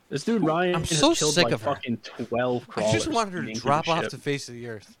 This dude Ryan I'm has so killed sick like of her. fucking 12 I crawlers. just wanted her He to didn't drop give a off shit. the face of the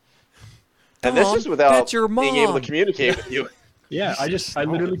earth. And this Mom, is without that's your being able to mom. communicate with you. Yeah, I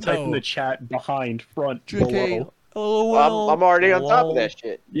literally typed in no. the chat behind, front, JK, below. LOL. I'm already on top of lol. that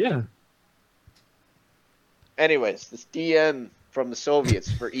shit. Yeah. Anyways, this DM from the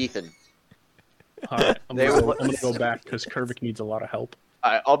Soviets for Ethan. All right, I'm They gonna were- go back because Kervik needs a lot of help.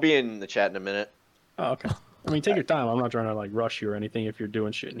 I'll be in the chat in a minute. Oh, okay. I mean, take your time. I'm not trying to like rush you or anything if you're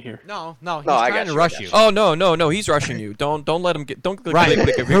doing shit in here. No, he's No, I trying got to you, I rush got you. Oh no, he's rushing you. Don't let him get. Don't Ryan,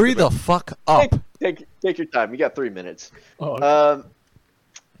 hurry the fuck up. Take your time. You got 3 minutes. Oh, okay.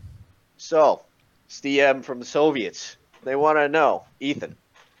 So, it's DM from the Soviets. They want to know, Ethan,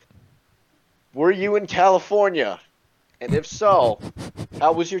 were you in California? And if so,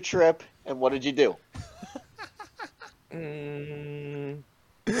 how was your trip and what did you do?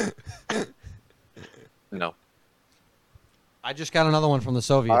 No. I just got another one from the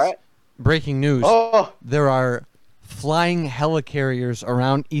Soviets. All right. Breaking news. Oh, There are flying helicarriers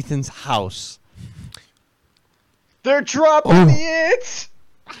around Ethan's house. they're dropping Oh. the ants.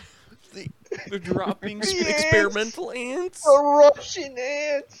 They're dropping Ants. experimental ants. The Russian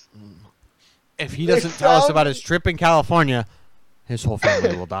ants. If he They doesn't tell us found- about his trip in California, his whole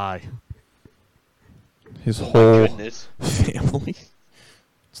family will die. His whole Goodness. family.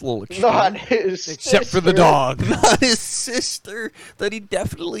 It's a little extreme. Not his Except for the sister. dog. Not his sister that he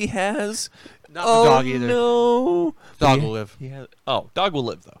definitely has. Not oh the dog either. no. Dog He- will live. he has- oh, dog will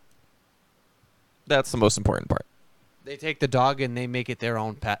live though. That's the most important part. They take the dog and they make it their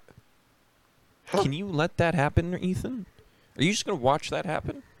own pet. Can you let that happen, Ethan? Are you just gonna watch that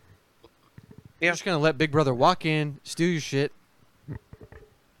happen? You're just gonna let Big Brother walk in, steal your shit,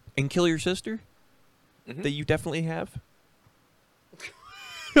 and kill your sister? Mhm. That you definitely have?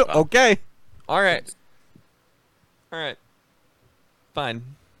 Okay. All right. All right. Fine.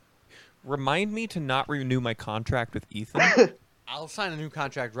 Remind me to not renew my contract with Ethan. I'll sign a new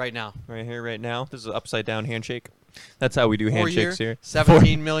contract right now. Right here, right now. This is an upside down handshake. That's how we do 4 year, handshakes here.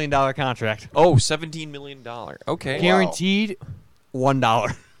 $17 million contract. Oh, $17 million. Okay. Wow. Guaranteed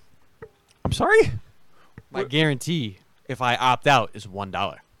 $1. I'm sorry? My guarantee, if I opt out, is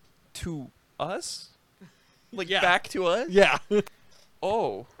 $1. To us? Like Yeah. back to us? Yeah.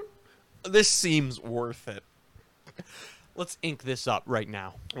 Oh. This seems worth it. Let's ink this up right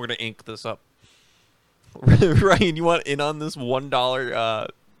now. We're going to ink this up. Ryan, you want in on this $1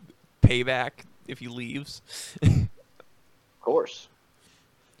 payback if he leaves? Of course.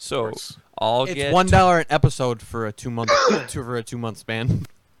 So course. I'll It's get $1 an episode for a 2 month for a 2 month span.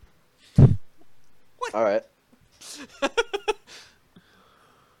 All right.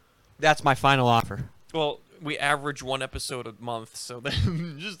 That's my final offer. Well, we average one episode a month, so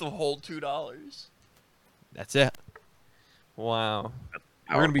then just a whole $2. That's it. Wow.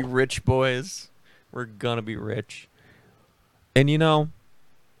 We're going to be rich, boys. We're going to be rich. And you know,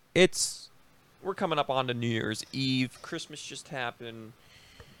 we're coming up on to New Year's Eve. Christmas just happened.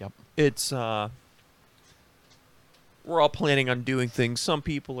 Yep. It's we're all planning on doing things. Some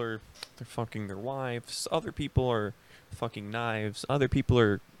people they're fucking their wives. Other people are fucking knives. Other people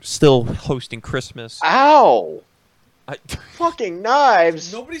are still hosting Christmas. Ow! I, Fucking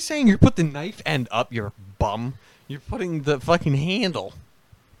knives. Nobody's saying you put the knife end up your bum. You're putting the fucking handle.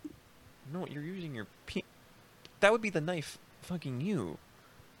 no, you're using your that would be the knife fucking you.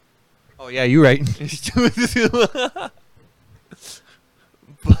 Oh yeah, you're right.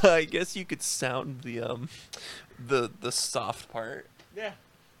 But I guess you could sound the soft part. Yeah.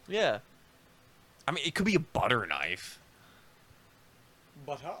 Yeah. I mean, it could be a butter knife.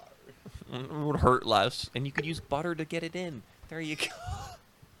 Butter. It would hurt less, and you could use butter to get it in. There you go.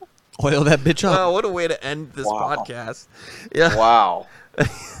 Oil that bitch up. Wow, what a way to end this Wow. podcast. Yeah. Wow.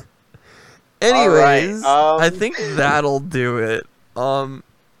 Anyways, All right, I think that'll do it.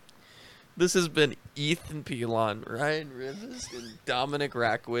 This has been Ethan Pilon, Ryan Rivas, and Dominic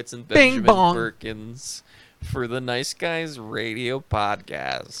Rakowitz and Bing Benjamin bong. Perkins for the Nice Guys Radio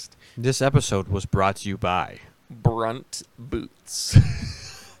Podcast. This episode was brought to you by. Brunt Boots.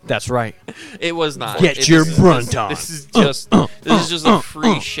 That's right. It was not. Get your brunt on. This is just a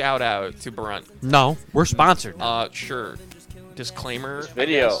free shout out to Brunt. No, we're sponsored. Sure. Disclaimer.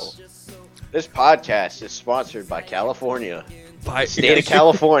 Video. This podcast is sponsored by California. By State of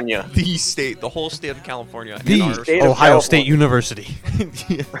California. the whole state of California. and The our- state of Ohio California. State University.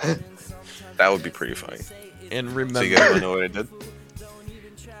 That would be pretty funny. And So remember, you guys want to know what I did?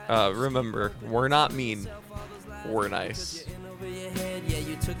 remember, we're not mean. We're nice. Over your head, yeah,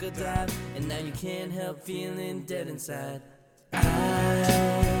 you took a dive, and now you can't help feeling dead inside. I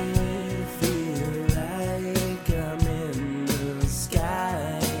feel like I'm in the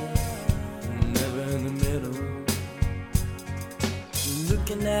sky, never in the middle.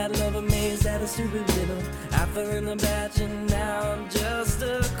 Looking at love amazed at a stupid riddle. I fell in the batch and now